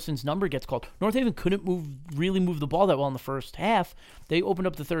that person's number gets called. North Haven couldn't really move the ball that well in the first half. They opened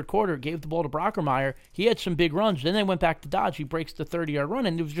up the third quarter, gave the ball to Brockemeyer. He had some big runs. Then they went back to Dodge. He breaks the 30-yard run,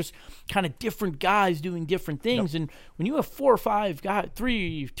 and it was just kind of different guys doing different things. Yep. And when you have 4 or 5 guys,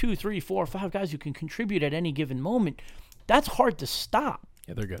 2, 3, 4, 5 guys who can contribute at any given moment, that's hard to stop.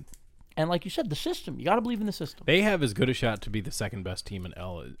 Yeah, they're good. And like you said, the system. You got to believe in the system. They have as good a shot to be the second best team in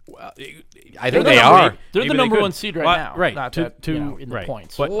L. Well, I think they are. They're the number 1 seed right now. Right. Not in the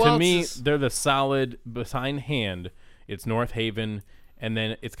points. But to me, they're the solid behind hand. It's North Haven. And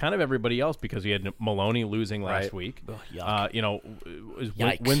then it's kind of everybody else because you had Maloney losing last week. Is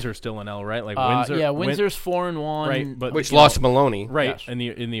Windsor still in L, right? Like Windsor's 4-1, right? But which lost Maloney, right?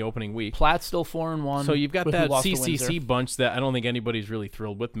 Yes. In the opening week, Platt's still 4-1. So you've got that CCC bunch that I don't think anybody's really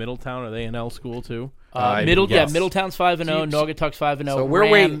thrilled with. Middletown, are they an L school too? Middletown's 5-0. Naugatuck's 5-0. So we're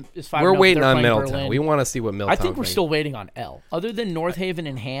waiting. We're waiting on Middletown. Berlin. We want to see what Middletown. I think we're still waiting on L. Other than North Haven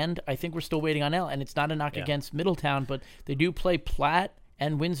in hand, I think we're still waiting on L. And it's not a knock against Middletown, but they do play Platt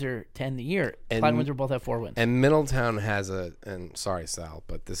and Windsor to end the year. Platt and Windsor both have 4 wins. And Middletown has and sorry Sal,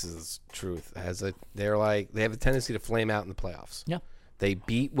 but this is truth. They have a tendency to flame out in the playoffs. Yeah. They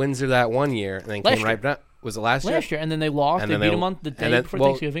beat Windsor that one year and then came right back. Was it last year? Last year, and then they lost. They beat them on the day before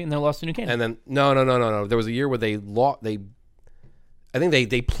Thanksgiving, and they lost to New Canaan. And then no. There was a year where they lost. I think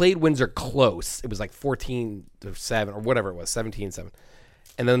they played Windsor close. It was like 14-7 or whatever it was, 17-7,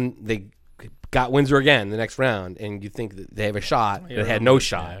 and then they got Windsor again the next round, and you think that they have a shot, but had no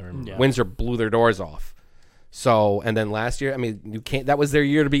shot. Yeah, Windsor blew their doors off. So, and then last year, I mean, that was their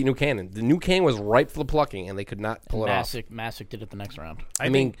year to beat New Canaan. The New Canaan was ripe for the plucking, and they could not pull it off. Massick did it the next round. I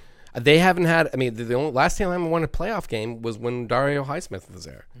mean, they haven't had. I mean, the only last time I won a playoff game was when Dario Highsmith was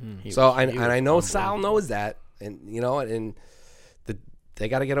there. I know Sal knows that, and they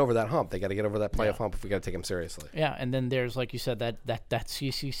got to get over that hump. They got to get over that playoff hump if we got to take them seriously. Yeah, and then there's, like you said, that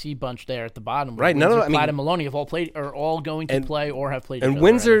CCC bunch there at the bottom. Right. Platt and Maloney have all played, are all going to play or have played. And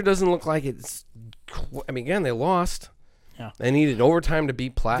Windsor doesn't look like it's. I mean, again, they lost. Yeah. They needed overtime to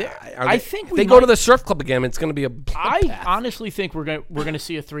beat Platt. I think if they go to the Surf Club again, it's going to be a bloodbath. I honestly think we're going to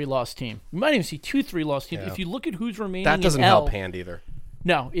see a 3-loss team. We might even see 2 3-loss teams. Yeah. If you look at who's remaining, that doesn't help Hand either.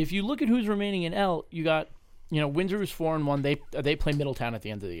 No, if you look at who's remaining in L, you got Windsor who's 4-1. They play Middletown at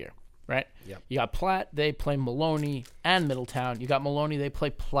the end of the year, right? Yeah. You got Platt. They play Maloney and Middletown. You got Maloney. They play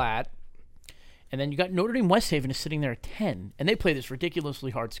Platt. And then you got Notre Dame West Haven is sitting there at 10, and they play this ridiculously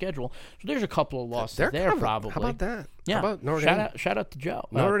hard schedule. So there's a couple of losses there probably. How about that? Yeah. How about Notre Dame? Shout out to Joe.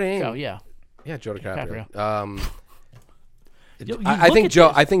 Notre Dame. Joe, yeah. Yeah, Joe DiCaprio. I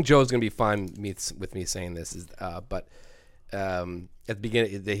think Joe's going to be fine with me saying this. But at the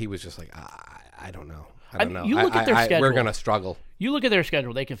beginning, he was just like, I don't know. I don't know. You look at their schedule. We're going to struggle. You look at their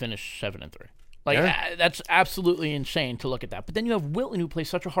schedule. They can finish 7-3. That's absolutely insane to look at that. But then you have Wilton, who plays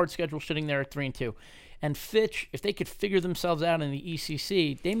such a hard schedule, sitting there at 3-2. And Fitch, if they could figure themselves out in the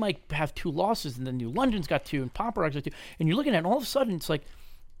ECC, they might have 2 losses, and then New London's got 2, and Pomperaug's got 2. And you're looking at it, and all of a sudden, it's like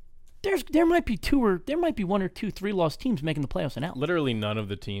there might be 1 or 2 3-loss teams making the playoffs and out. Literally none of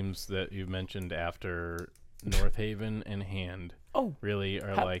the teams that you've mentioned after North Haven and Hand really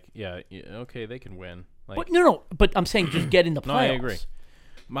are okay, they can win. But I'm saying just get in the playoffs. No, I agree.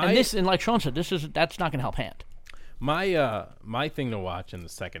 And like Sean said, that's not going to help Hand. My thing to watch in the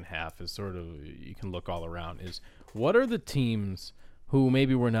second half is sort of, you can look all around, is what are the teams who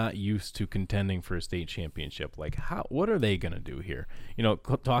maybe were not used to contending for a state championship. Like, what are they going to do here?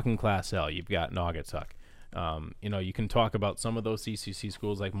 Talking Class L, you've got Naugatuck. You can talk about some of those CCC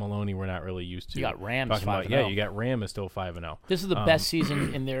schools like Maloney we're not really used to. You got Rams 5-0. Yeah, you got Ram is still 5-0. This is the best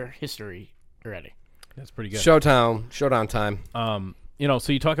season in their history already. That's pretty good. Showdown time.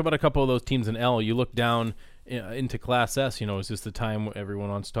 So you talk about a couple of those teams in L. You look down into Class S. Is this the time everyone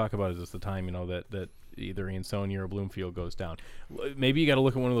wants to talk about? Is this the time that either Ansonia or Bloomfield goes down? Maybe you got to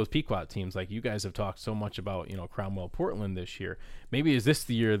look at one of those Pequot teams. Like you guys have talked so much about, Cromwell Portland this year. Maybe is this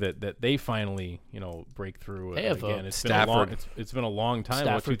the year that they finally break through again? It's been a long time.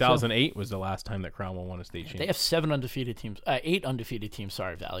 Stafford 2008 was the last time that Cromwell won a state championship. They have 7 undefeated teams. 8 undefeated teams.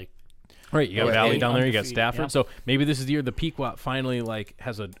 Sorry, Valley. Right, you got Valley down there, you got Stafford. Yeah. So maybe this is the year the Pequot finally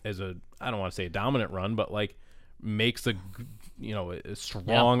has a I don't want to say a dominant run, but makes a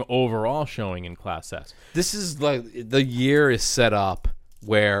strong overall showing in Class S. This is the year is set up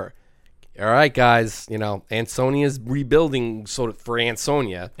where, all right, guys, Ansonia's rebuilding for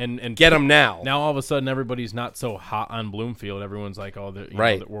Ansonia, and get them now. Now all of a sudden everybody's not so hot on Bloomfield. Everyone's like,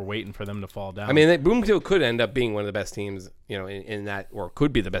 we're waiting for them to fall down. I mean, Bloomfield could end up being one of the best teams, in that, or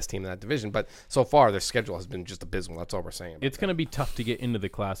could be the best team in that division. But so far, their schedule has been just abysmal. That's all we're saying. It's going to be tough to get into the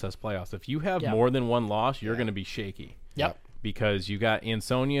Class S playoffs. If you have more than one loss, you're going to be shaky. Yep. Because you got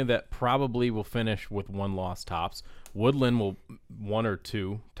Ansonia that probably will finish with 1 loss tops. Woodland will 1 or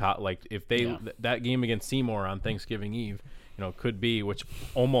 2 top. Like if they that game against Seymour on Thanksgiving Eve, could be, which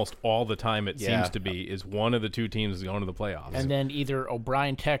almost all the time it seems to be, is one of the 2 teams going to the playoffs. And then either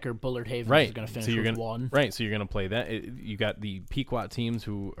O'Brien Tech or Bullard Haven is going to finish with 1. Right, so you're going to play that. You got the Pequot teams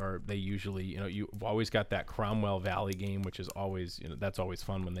who they usually, you've always got that Cromwell Valley game, which is always, that's always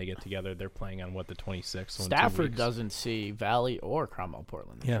fun when they get together. They're playing on the 26th. So Stafford doesn't see Valley or Cromwell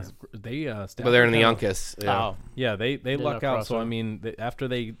Portland. Yeah, they. But they're in the Uncas. Yeah, they luck out. So I mean, after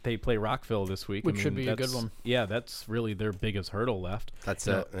they play Rockville this week, which should be a good one. Yeah, that's really their biggest hurdle left. That's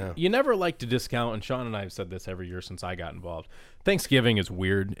it. Yeah. You never like to discount, and Sean and I have said this every year since I got involved. Thanksgiving is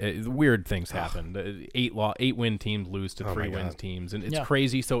weird. Weird things happen. 8-win teams lose to 3-win teams, and it's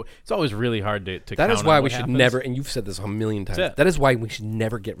crazy. So it's always really hard to That count is why on we what should happens. never, and you've said this a million times, that is why we should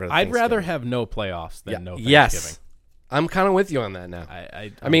never get rid of I'd Thanksgiving. rather have no playoffs than no Thanksgiving. Yes. I'm kind of with you on that now.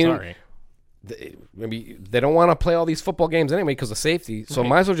 I mean, sorry. Maybe they don't want to play all these football games anyway because of safety, so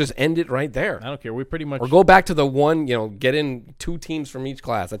might as well just end it right there. I don't care. We pretty much or go back to the one. Get in 2 teams from each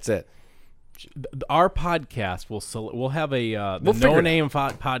class. That's it. Our podcast we'll have a No Name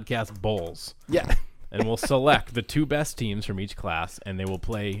Podcast Bowls. Yeah, and we'll select the 2 best teams from each class, and they will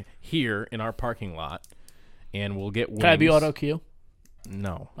play here in our parking lot, and we'll get wins. Can I be auto cue?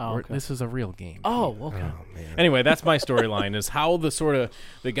 No, okay. This is a real game. Oh, okay. Anyway, that's my storyline: is how the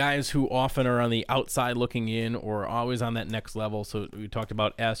guys who often are on the outside looking in or always on that next level. So we talked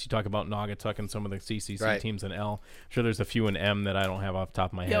about S, you talk about Naugatuck and some of the CCC teams in L. I'm sure there's a few in M that I don't have off the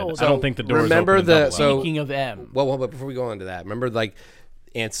top of my head. I don't think the doors remember open the Speaking of M. Well, but before we go into that, remember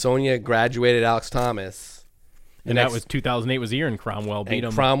Ansonia graduated Alex Thomas. And that was 2008 was the year, and Cromwell beat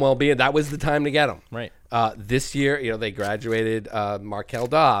him. Cromwell beat him. That was the time to get him. Right. This year, they graduated Markel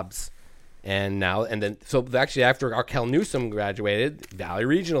Dobbs, and then actually after Arkell Newsom graduated, Valley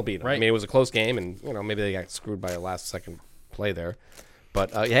Regional beat him. Right. I mean, it was a close game, and maybe they got screwed by a last-second play there,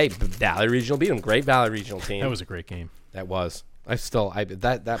 but hey, Valley Regional beat him. Great Valley Regional team. That was a great game. That was.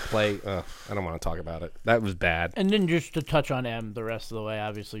 That play. I don't want to talk about it. That was bad. And then just to touch on M, the rest of the way,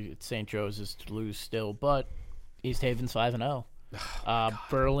 obviously it's St. Joe's is to lose still, but East Haven's 5-0.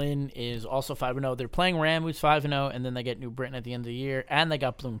 Berlin is also 5-0. They're playing Ram, who's 5-0, and then they get New Britain at the end of the year, and they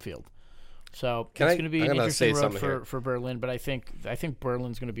got Bloomfield. So it's going to be an interesting road for Berlin, but I think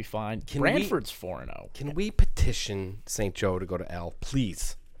Berlin's going to be fine. Brantford's 4-0. Can we petition St. Joe to go to L,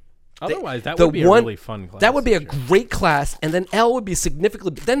 please? Otherwise, that would be a really fun class. That would be a great class, and then L would be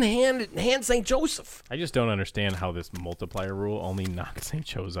significantly. Then hand St. Joseph. I just don't understand how this multiplier rule only knocks St.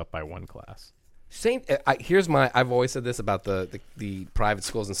 Joe's up by 1 class. I've always said this about the private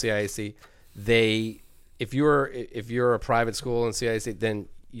schools in CIAC. If you're a private school in CIAC, then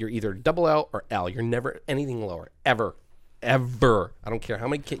you're either double L or L. You're never anything lower ever. I don't care how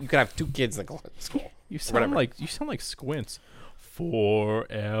many kids you could have 2 kids in the school. You sound like Squints.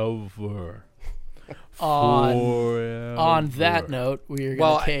 Forever. On that note, we're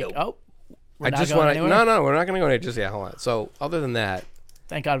going to take. We're not going to go there just yet. Hold on. So other than that.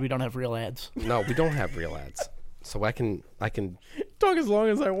 Thank God we don't have real ads. No, we don't have real ads. So I can talk as long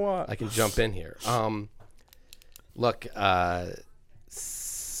as I want. I can jump in here. Look,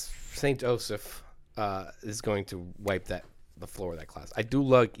 St. Joseph is going to wipe the floor of that class. I do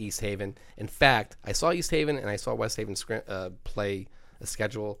love East Haven. In fact, I saw East Haven and I saw West Haven play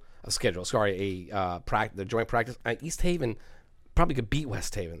the joint practice, East Haven probably could beat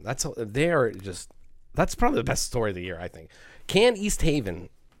West Haven. That's probably the best story of the year, I think. Can East Haven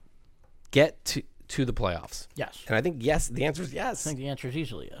get to the playoffs? Yes. And I think yes. The answer is yes. I think the answer is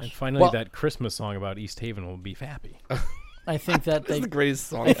easily yes. And finally, that Christmas song about East Haven will be happy. I think that That's the greatest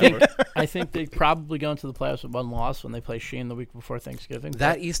song ever. I think they probably go into the playoffs with one loss when they play Sheen the week before Thanksgiving.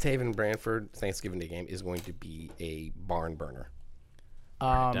 That East Haven Brantford Thanksgiving Day game is going to be a barn burner.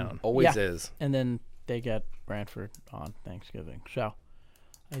 Always is. And then they get Brantford on Thanksgiving. So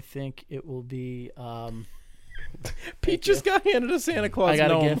I think it will be. Pete just got handed a Santa Claus I got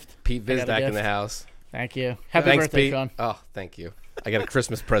gnome. a gift. Pete Vizdak in the house. Thank you. Happy Thanks, birthday, Pete. Sean. Oh, thank you. I got a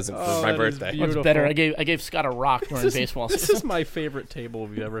Christmas present for my that is birthday. beautiful. What's better? I gave Scott a rock during baseball This season. is my favorite table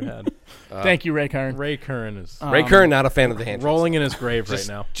we've ever had. Thank you, Ray Kern. Ray Curran is Ray Kern, not a fan of the hand. rolling in his grave right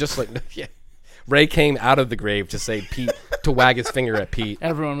now. Just like Ray came out of the grave to say Pete, to wag his finger at Pete.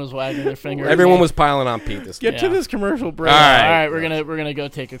 Everyone was wagging their finger. Everyone was piling on Pete this Get to Yeah. this commercial break. All All right. right, we're gonna go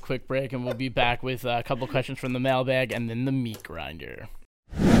take a quick break, and we'll be back with a couple of questions from the mailbag and then the meat grinder.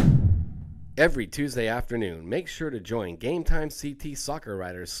 Every Tuesday afternoon, make sure to join Game Time CT soccer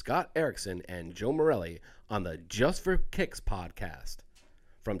writers Scott Erickson and Joe Morelli on the Just for Kicks podcast.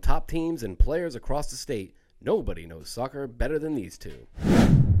 From top teams and players across the state, nobody knows soccer better than these two.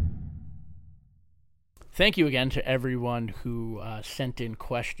 Thank you again to everyone who sent in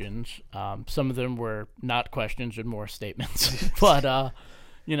questions. Some of them were not questions and more statements, but the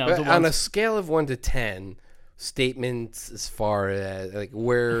On ones, a scale of 1 to 10, statements as far as like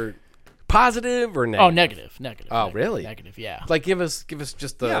where positive or negative? negative. Oh, negative, really? Negative, yeah. Like give us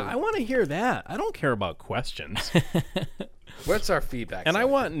just the Yeah, I want to hear that. I don't care about questions. what's our feedback? And I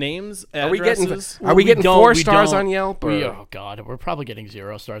like? want names, Are we getting addresses. We 4 don't- stars on Yelp? Or? Oh God, we're probably getting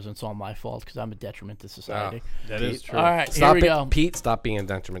 0 stars, and it's all my fault because I'm a detriment to society. That is true. All right, Stop here we it, go. Pete. Stop being a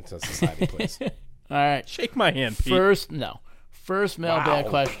detriment to society, please. All right, Shake my hand, Pete. first mailbag Wow.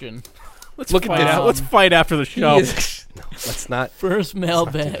 question. Let's look at fight this. out. Let's fight after the show. No, let's not. First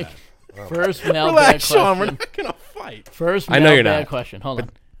mailbag. First mailbag Relax, question. Sean. We're not gonna fight. First I know you're mailbag not. question. Hold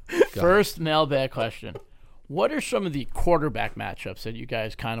on. First mailbag question. What are some of the quarterback matchups that you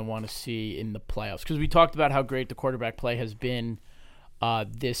guys kind of want to see in the playoffs? Because we talked about how great the quarterback play has been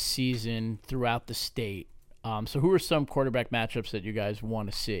this season throughout the state. So who are some quarterback matchups that you guys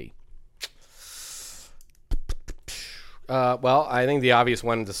want to see? Well, I think the obvious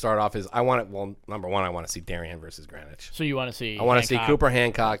one to start off is number one, I want to see Darien versus Greenwich. So you want to see? I want to see Hancock. Cooper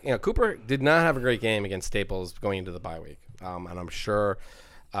Hancock. Cooper did not have a great game against Staples going into the bye week, and I'm sure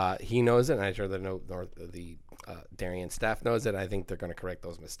he knows it, and I'm sure the Darien staff knows it. I think they're going to correct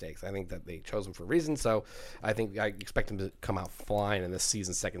those mistakes. I think that they chose him for a reason, so I expect him to come out flying in this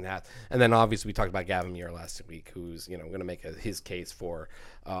season's second half. And then obviously we talked about Gavin Muir last week, who's going to make his case for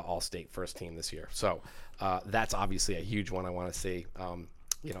All-State first team this year. So that's obviously a huge one I want to see.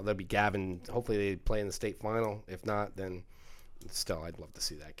 There'll be Gavin. Hopefully they play in the state final. If not, then still I'd love to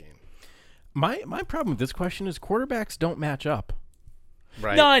see that game. My problem with this question is quarterbacks don't match up.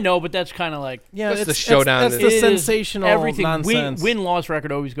 Right. No, I know, but that's kind of like That's the showdown. That's it the is sensational everything. nonsense. Win-loss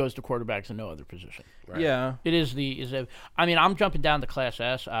record always goes to quarterbacks and no other position. Right. Yeah. It is I'm jumping down to Class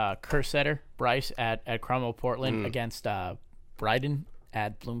S. Kersetter, Bryce at Cromwell Portland against Bryden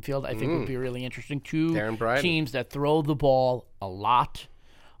at Bloomfield. I think would be really interesting. Darren Bryden. Teams that throw the ball a lot.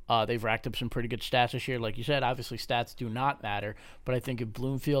 They've racked up some pretty good stats this year. Like you said, obviously stats do not matter. But I think if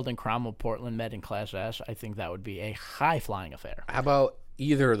Bloomfield and Cromwell Portland met in Class S, I think that would be a high-flying affair. How about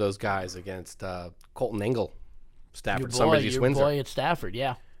either of those guys against Colton Engel, Stafford, Your boy at Stafford,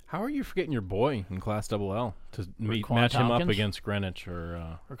 yeah. How are you forgetting your boy in Class Double-L to Raquan match him up Tompkins? against Greenwich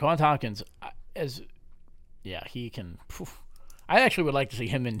or? Raquan Tompkins, he can. I actually would like to see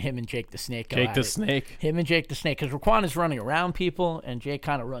him and Jake the Snake go Jake at the it. Snake. Him and Jake the Snake, because Raquan is running around people, and Jake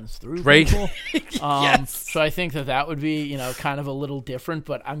kind of runs through Right. people. Yes. So I think that would be, kind of a little different.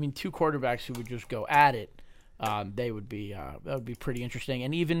 But I mean, two quarterbacks who would just go at it, that would be pretty interesting.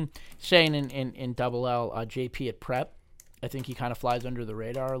 And even saying in Double L, JP at Prep, I think he kind of flies under the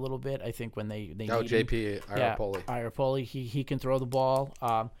radar a little bit. I think when they need JP him, Iropoli. Iropoli, he can throw the ball.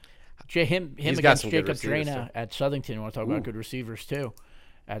 Him He's got against some good Jacob receivers, Drana too. at Southington. You want to talk about good receivers too?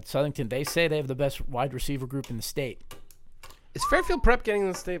 At Southington, they say they have the best wide receiver group in the state. Is Fairfield Prep getting in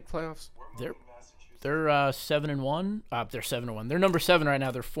the state playoffs? They're 7-1. They're 7-1. They're number 7 right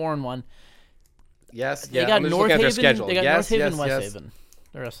now. They're 4-1. Yes. They Yeah. got I'm just North looking at their Haven. schedule. They got yes, North Haven, yes, West yes. Haven.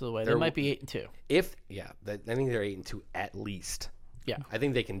 The rest of the way, They're- they might be 8-2. I think they're 8-2 at least. Yeah. I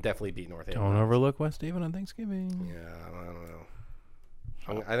think they can definitely beat North Haven. Don't overlook West Haven on Thanksgiving. Yeah, I don't know.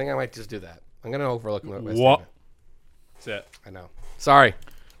 I think I might just do that. I'm gonna overlook West What? Haven. That's it. I know. Sorry.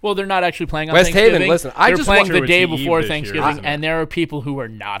 Well, they're not actually playing on West Thanksgiving. Haven, listen, they're just playing want- the Sure, day it's the before eve this year, Thanksgiving, doesn't and there are people who are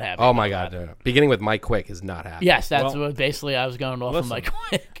not happy. Oh my about God. that. No. Beginning with Mike Quick is not happy. Yes, that's Well, what basically I was going off of listen, my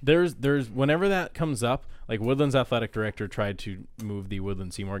quick. There's whenever that comes up, like Woodland's athletic director tried to move the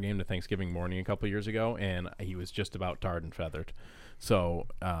Woodland Seymour game to Thanksgiving morning a couple years ago, and he was just about tarred and feathered. So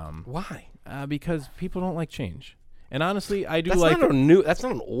Why? because people don't like change, and honestly, I do That's like. not a new. That's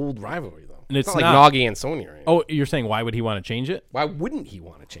not an old rivalry though. And it's not like not. Noggy and Sony or anything. Oh, you're saying why would he want to change it? Why wouldn't he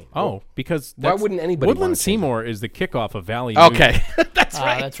want to change it? Oh, because Why wouldn't anybody wanna Woodland change Seymour is the kickoff of Valley. New Okay, that's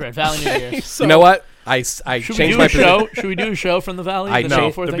right. That's right. Valley New Year's. So, You know what? I Should we changed do my a show? position. Should we do a show from the Valley? I the know. day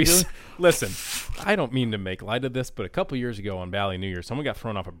before to be Thanksgiving? listen, I don't mean to make light of this, but a couple years ago on Valley New Year, someone got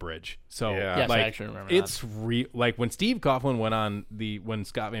thrown off a bridge. So Yeah. Yes, I like, actually remember it's like when Steve Coughlin went on when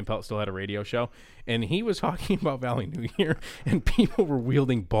Scott Van Pelt still had a radio show, and he was talking about Valley New Year, and people were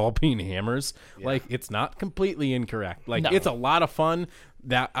wielding ball peen hammers. Like it's not completely incorrect. Like No. it's a lot of fun.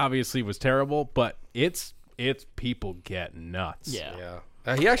 That obviously was terrible, but it's people get nuts. Yeah.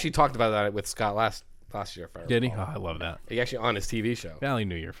 Yeah, he actually talked about that with Scott last year. If I Did he? recall. Oh, I love that. He actually on his TV show. Valley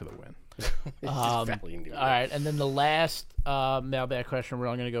New Year for the win. Valley New Year. All right, and then the last mailbag question, we're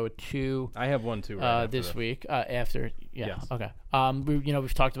only going to go with two I have one too. Right after this week. After, yeah, Yes. okay.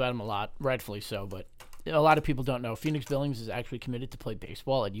 We've talked about him a lot, rightfully so, but a lot of people don't know Phoenix Billings is actually committed to play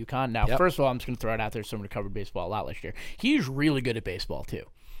baseball at UConn. Now, first of all, I'm just going to throw it out there. Someone who covered baseball a lot last year. He's really good at baseball too.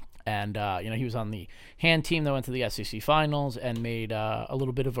 And, he was on the hand team that went to the SEC finals and made a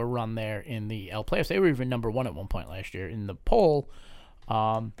little bit of a run there in the L playoffs. They were even number one at one point last year in the poll.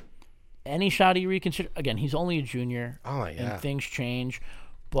 Any shot he reconsider? Again, he's only a junior. Oh, yeah. And things change.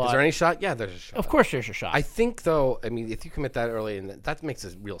 But Is there any shot? Yeah, there's a shot. of course there's a shot. I think though, I mean, if you commit that early, and that makes a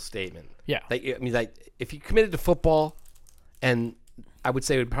real statement. Yeah. That if you committed to football, and I would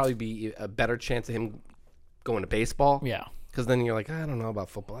say it would probably be a better chance of him going to baseball. Yeah. Because then you're like, I don't know about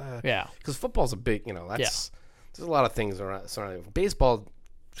football. Yeah. Because football's a big, there's a lot of things surrounding baseball.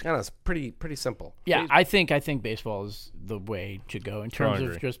 It's kind of pretty simple. Yeah, I think baseball is the way to go in terms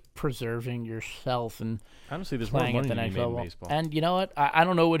agree. of just preserving yourself and Honestly, there's more playing money at the to be next made in level. baseball. And you know what? I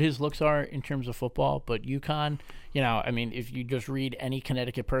don't know what his looks are in terms of football, but UConn, if you just read any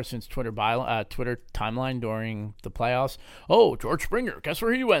Connecticut person's Twitter timeline during the playoffs, oh, George Springer, guess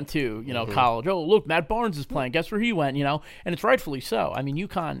where he went to? College. Oh, look, Matt Barnes is playing. Guess where he went? And it's rightfully so. I mean,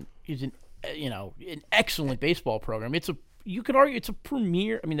 UConn is an excellent baseball program. You could argue it's a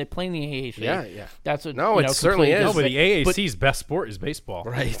premier. I mean, they play in the AAC. Yeah. That's a No, it certainly complete- is. No, but the AAC's best sport is baseball.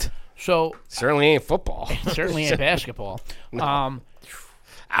 Right. So Certainly ain't football. certainly ain't basketball.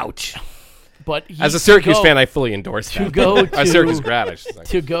 Ouch. But As a Syracuse fan, I fully endorse that. go A to- Syracuse grad, I should say.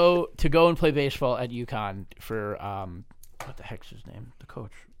 to go and play baseball at UConn for what the heck's his name? The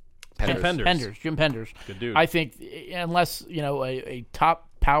coach. Penders. Jim Penders. Good dude. I think unless a top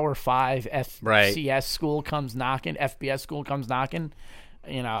Power 5 FCS school comes knocking, FBS school comes knocking,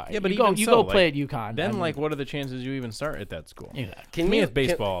 Yeah, but you even go so, play like, at UConn. Then, I mean, what are the chances you even start at that school? exactly. Can To me, you- it's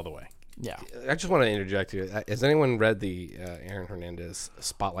baseball all the way. Yeah. I just want to interject here. Has anyone read the Aaron Hernandez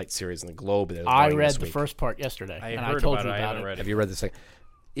Spotlight series in the Globe? That is I running read this the week? first part yesterday, I and heard I told about you it. I about haven't it. read Have you read this thing?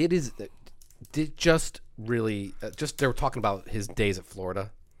 It is just really just they were talking about his days at Florida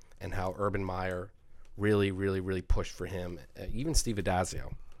and how Urban Meyer really, really, really pushed for him. Even Steve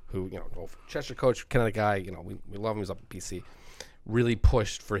Adazio, who Cheshire coach, Connecticut guy, we love him. He's up at BC. Really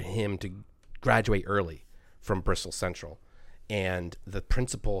pushed for him to graduate early from Bristol Central, and the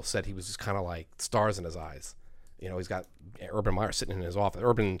principal said he was just kind of like stars in his eyes. He's got Urban Meyer sitting in his office.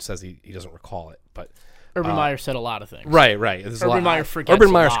 Urban says he doesn't recall it, but. Urban Meyer said a lot of things. Right. There's Urban Meyer forgets Urban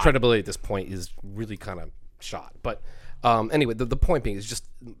a Meyer's lot. credibility at this point is really kind of shot. But anyway, the point being is just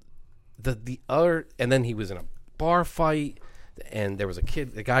the other, and then he was in a bar fight, and there was a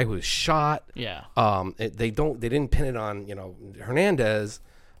guy who was shot. Yeah. They didn't pin it on Hernandez,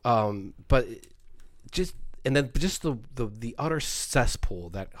 but just the utter cesspool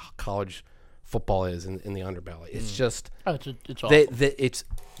that college football is in the underbelly. It's just. Oh, it's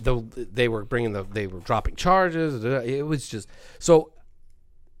awful. They were dropping charges. It was just so.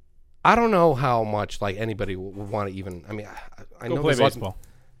 I don't know how much anybody would want to even. I mean, I Go know play there's baseball.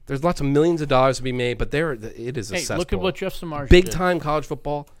 Lots of millions of dollars to be made, but it is a cesspool. Look at what Jeff Samar Big did. time college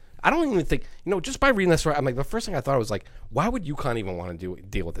football. I don't even think just by reading this, I'm like the first thing I thought was why would UConn even want to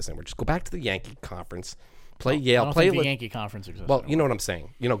deal with this anymore? Just go back to the Yankee conference, play Yale, I don't play think the Yankee conference exists. well, you know what I'm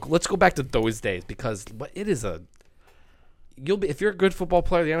saying. Let's go back to those days because it is you'll be, if you're a good football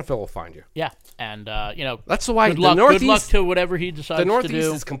player, the NFL will find you. Yeah, and that's why good the luck, Northeast. good luck to whatever he decides The Northeast to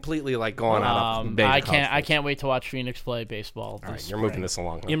do. is completely like gone out of. I can't wait to watch Phoenix play baseball. All right, you're moving this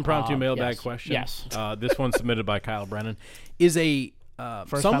along. Impromptu mailbag question. Yes. This one submitted by Kyle Brennan. Is a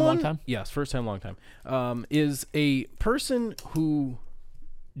first time, long time? Yes, first time, long time. Is a person who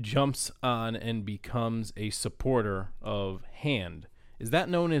jumps on and becomes a supporter of Hand. Is that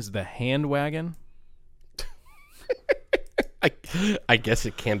known as the hand wagon? I guess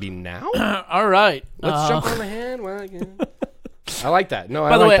it can be now. All right. Let's jump on the handwagon. I like that. No,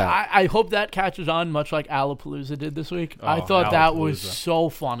 By the way, that. I hope that catches on much like Alapalooza did this week. I thought that was so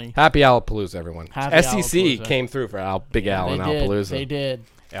funny. Happy Alapalooza, everyone. Happy SEC Alapalooza. came through for Big Al and Alapalooza. They did.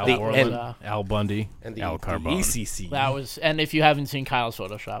 Al Bundy, And Al the Carbone. ECC. That was, and if you haven't seen Kyle's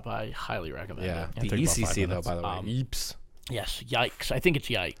Photoshop, I highly recommend Yeah, it. the took about 5 ECC though, minutes. by the way. Yeeps. Yes, yikes. I think it's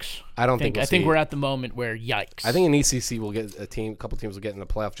yikes. I don't think we'll I think see. we're at the moment where yikes. I think an ECC will get a couple teams will get in the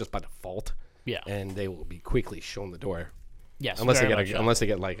playoffs just by default. Yeah. And they will be quickly shown the door. Yes. Unless they very get much so. unless they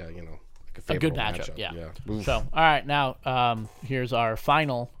get like a A good favorable matchup. Yeah. Oof. So, all right, now here's our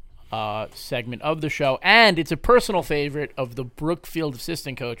final segment of the show, and it's a personal favorite of the Brookfield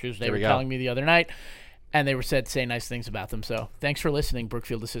assistant coaches. They Here were we go. telling me the other night, and they were said say nice things about them. So, thanks for listening,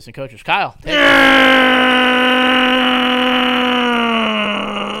 Brookfield assistant coaches. Kyle, take it.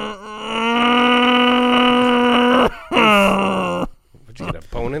 Would you get a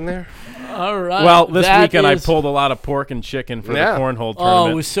bone in there? All right. Well, this that weekend I is- pulled a lot of pork and chicken for Yeah. the cornhole tournament. Oh,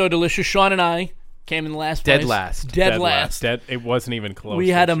 it was so delicious. Sean and I came in the last Dead place. last. Dead last. It wasn't even close. We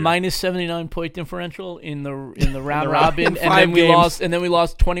had a this year. minus 79 point differential in the round robin, in and 5 then we games.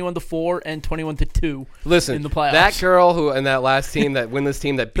 lost 21-4 and 21-2. Listen, in the playoffs. that girl who in that last team that win this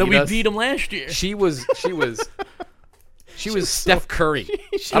team that beat That we us, beat them last year. she was Steph Curry.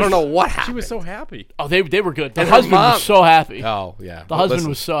 I don't know what happened. She was so happy. Oh, they were good. The And her husband mom- was so happy. Oh yeah, The husband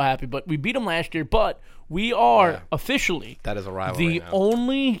was so happy. But we beat them last year. But we are officially That is a rivalry. the now.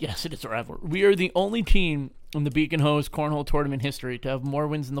 only. Yes, it is a rivalry. We are the only team in the Beacon Hose Cornhole Tournament history to have more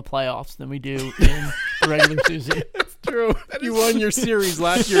wins in the playoffs than we do in the regular season. True. You won your series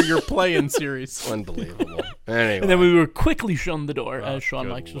last year, your play-in series. Unbelievable. Anyway, And then we were quickly shown the door, as Sean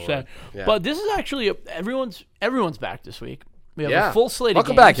good likes to Lord. say. Yeah. But this is actually everyone's back this week. We have yeah. a full slate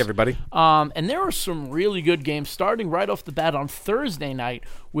Welcome of games. back, everybody. And there were some really good games starting right off the bat on Thursday night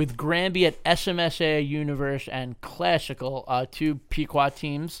with Granby at SMSA Universe and Classical, two Pequot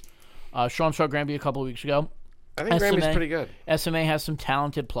teams. Sean saw Granby a couple of weeks ago. I think Grammy's SMA pretty good. SMA has some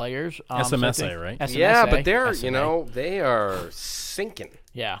talented players. SMSA, right? SMSA, Yeah, but they're SMA. they are sinking.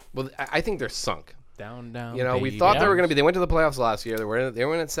 Yeah. Well, I think they're sunk. Down. We baby. thought they were going to be. They went to the playoffs last year. They were in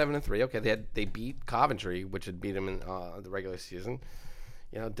at 7-3. Okay, they beat Coventry, which had beat them in the regular season.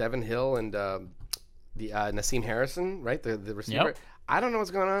 Devin Hill and the Nassim Harrison, right? The receiver. Yep. I don't know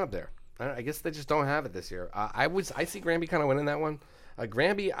what's going on up there. I guess they just don't have it this year. I see Granby kind of winning that one.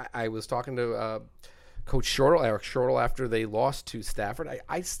 Granby, I was talking to Coach Shortle, Eric Shortle, after they lost to Stafford.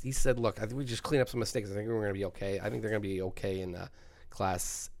 He said, "Look, I think we just clean up some mistakes. I think we're going to be okay. I think they're going to be okay in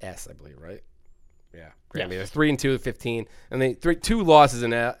Class S, I believe, right?" Yeah, Granby. They're 3-2 at 15, and they 2 losses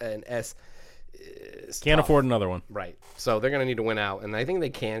in S. Can't afford another one. Right. So they're going to need to win out, and I think they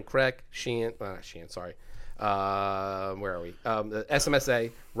can. Craig Sheehan, sorry. Where are we? The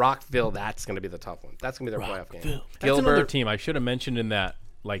SMSA, Rockville. That's going to be the tough one. That's going to be their playoff game. That's another team I should have mentioned in that.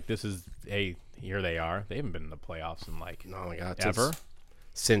 Like, this is here they are. They haven't been in the playoffs in Oh my God, ever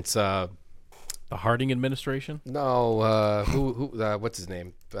since the Harding administration. no who what's his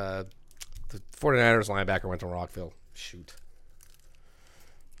name? The 49ers linebacker went to Rockville. Shoot.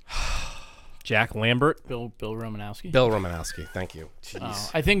 Jack Lambert. Bill Romanowski. Bill Romanowski. Thank you. Jeez.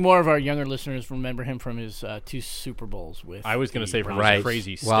 I think more of our younger listeners remember him from his 2 Super Bowls with. I was going to say from Right. his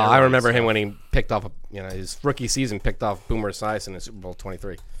crazy. Well, I steroid remember him stuff. when he picked off, his rookie season, picked off Boomer Esiason in Super Bowl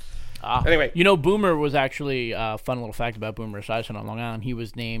 23. Anyway. Boomer was actually fun little fact about Boomer Esiason on Long Island. He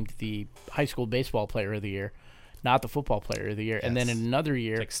was named the high school baseball player of the year, not the football player of the year. And then in another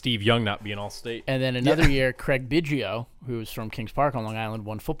year, like Steve Young not being all state. and then another year, Craig Biggio, who's from Kings Park on Long Island,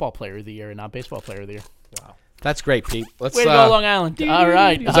 won football player of the year and not baseball player of the year. Wow. That's great, Pete. Let's Way to go, Long Island! All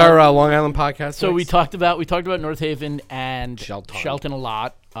right, is our Long Island podcast. so we next? talked about North Haven and Shelton. a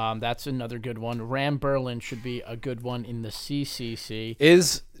lot. That's another good one. Ram Berlin should be a good one in the CCC.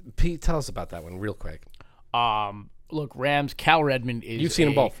 Is Pete? Tell us about that one real quick. Look, Rams. Cal Redmond is. You've seen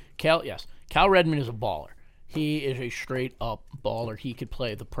them both. Cal Redmond is a baller. He is a straight up baller. He could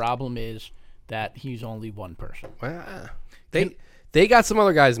play. The problem is that he's only one person. Well, They got some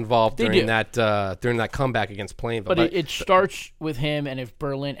other guys involved They during do. that comeback against Plainville. But it starts with him, and if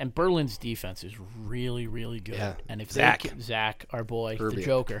Berlin's defense is really, really good. Yeah. And if Zach, our boy, Herbie. the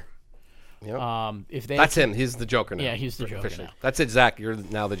Joker. Yep. If they That's him. He's the Joker now. Yeah, he's the Joker officially. now. That's it, Zach. You're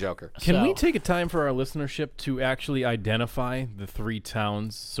now the Joker. Can we take a time for our listenership to actually identify the 3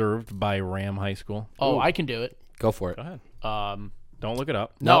 towns served by Ram High School? Oh, I can do it. Go for it. Go ahead. Don't look it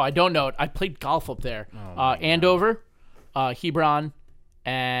up. No, I don't know it. I played golf up there. Andover, Hebron,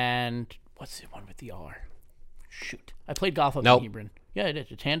 and what's the one with the R? Shoot. I played golf up in Hebron. Yeah, it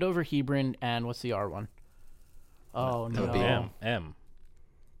is. It's Andover, Hebron, and what's the R one? Oh, no. would be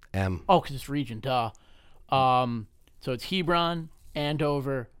M. Oh, because it's region, duh. So it's Hebron,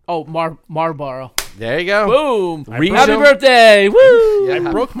 Andover. Oh, Marlboro. There you go. Boom. Regional. Happy birthday. Woo. I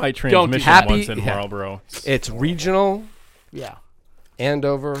broke my transmission once in Marlboro. It's regional, Yeah.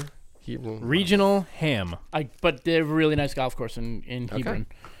 Andover, Hebron. Regional ham. But they have a really nice golf course in Hebron.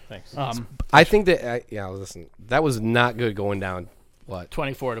 Thanks. I think that, listen, that was not good going down,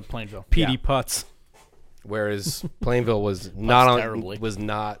 24 to Plainville. PD putts. Whereas Plainville was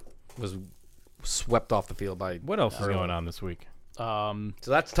swept off the field by. What else is going on this week? So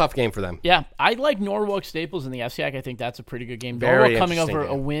that's a tough game for them. Yeah, I like Norwalk Staples in the FCIAC. I think that's a pretty good game. Very Norwalk coming over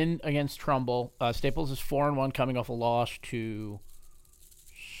interesting a win against Trumbull. Staples is 4-1, coming off a loss to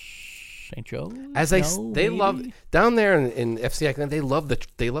St. Joe's. They love down there in FCIAC.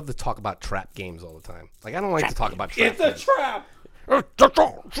 They love to talk about trap games all the time. Like, I don't like to talk about trap. It's a trap. It's a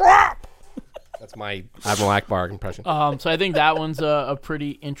trap. That's my Admiral Akbar impression. So I think that one's a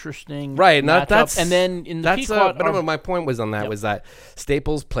pretty interesting matchup. And then in the Pequot, but my point was on that was that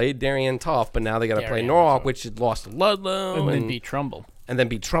Staples played Darien tough, but now they got to play Norwalk, which had lost to Ludlow, and then beat Trumbull. So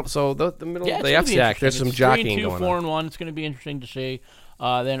the middle of the FCIAC, there's some jockeying going on. 4-1. It's going to be interesting to see.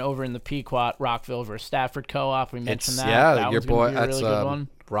 Then over in the Pequot, Rockville versus Stafford Co-op. We mentioned that. Yeah, that your boy. Be a really good one.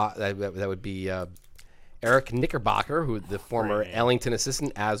 That would be Eric Knickerbocker, who the former Ellington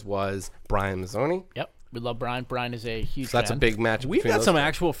assistant, as was Brian Mazzoni. Yep, we love Brian. Brian is a huge. So that's fan. a big match. We've got some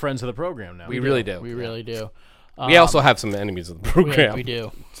actual friends of the program now. We really do. We really do. We also have some enemies of the program. We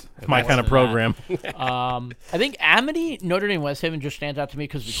do. My kind of program. I think Amity, Notre Dame West Haven just stands out to me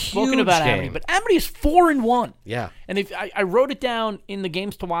because we've spoken about game. Amity, but Amity is 4-1. Yeah. And if I wrote it down in the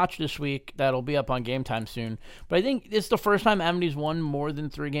games to watch this week, that'll be up on Game Time soon. But I think it's the first time Amity's won more than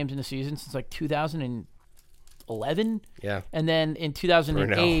 3 games in a season since like 2011. Yeah. And then in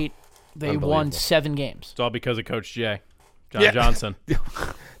 2008, they won 7 games. It's all because of Coach J. John Johnson.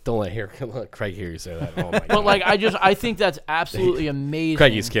 Don't let Craig hear you say that. Oh my God. But like I think that's absolutely amazing.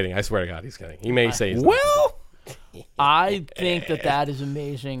 Craig, he's kidding. I swear to God, he's kidding. He may say he's I think that is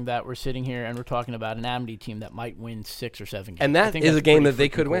amazing that we're sitting here and we're talking about an Amity team that might win 6 or 7 games. And that is a game that they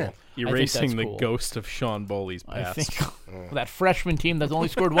could win. Erasing the ghost of Sean Bowley's past. I think that freshman team that's only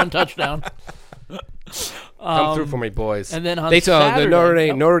scored 1 touchdown. Come through for me, boys. And then on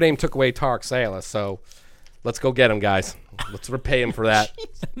Saturday, Notre Dame took away Tarek Salas, so let's go get him, guys. Let's repay him for that.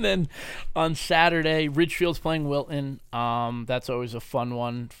 And then on Saturday, Ridgefield's playing Wilton. That's always a fun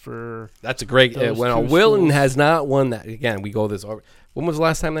one for. That's a great. those When two Wilton schools. has not won that again, we go this over. When was the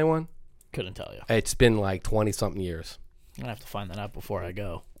last time they won? Couldn't tell you. It's been like 20-something years. I'm gonna have to find that out before I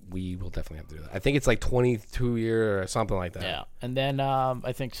go. We will definitely have to do that. I think it's like 22 year or something like that. Yeah, and then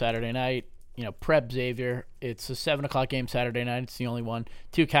I think Saturday night, Prep Xavier. It's a 7:00 game Saturday night. It's the only one.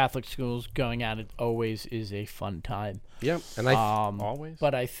 2 Catholic schools going at it always is a fun time. Yep, and always.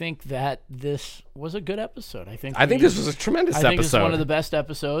 But I think that this was a good episode. I think this was a tremendous episode. I think it's one of the best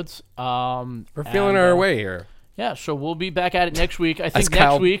episodes. We're feeling our way here. Yeah, so we'll be back at it next week. I think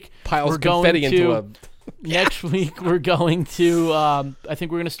Kyle next week piles we're going confetti into a. Next week we're going to. I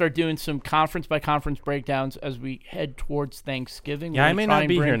think we're going to start doing some conference by conference breakdowns as we head towards Thanksgiving. Yeah, I may not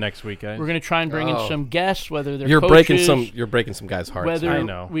be here next week, guys. We're going to try and bring in some guests, whether they're You're coaches, breaking some guys' hearts. Whether I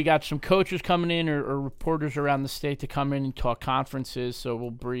know. we got some coaches coming in or reporters around the state to come in and talk conferences. So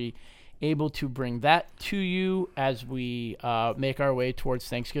we'll be able to bring that to you as we make our way towards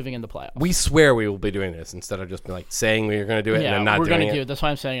Thanksgiving and the playoffs. We swear we will be doing this instead of just like saying we are going to do it and then not we're doing gonna it. do it. That's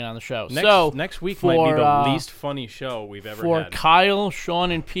why I'm saying it on the show. Next week might be the least funny show we've ever for had. For Kyle, Sean,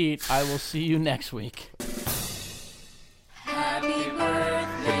 and Pete, I will see you next week. Happy birthday.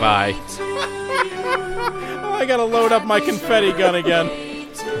 Goodbye. Oh, I got to load up my confetti gun again.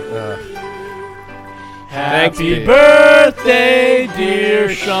 Happy birthday, dear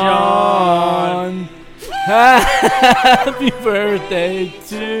Sean. Happy birthday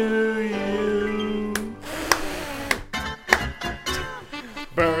to you.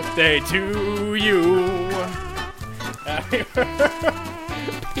 Birthday to you.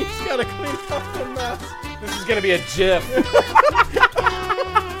 He's got to clean up the mess. This is going to be a GIF.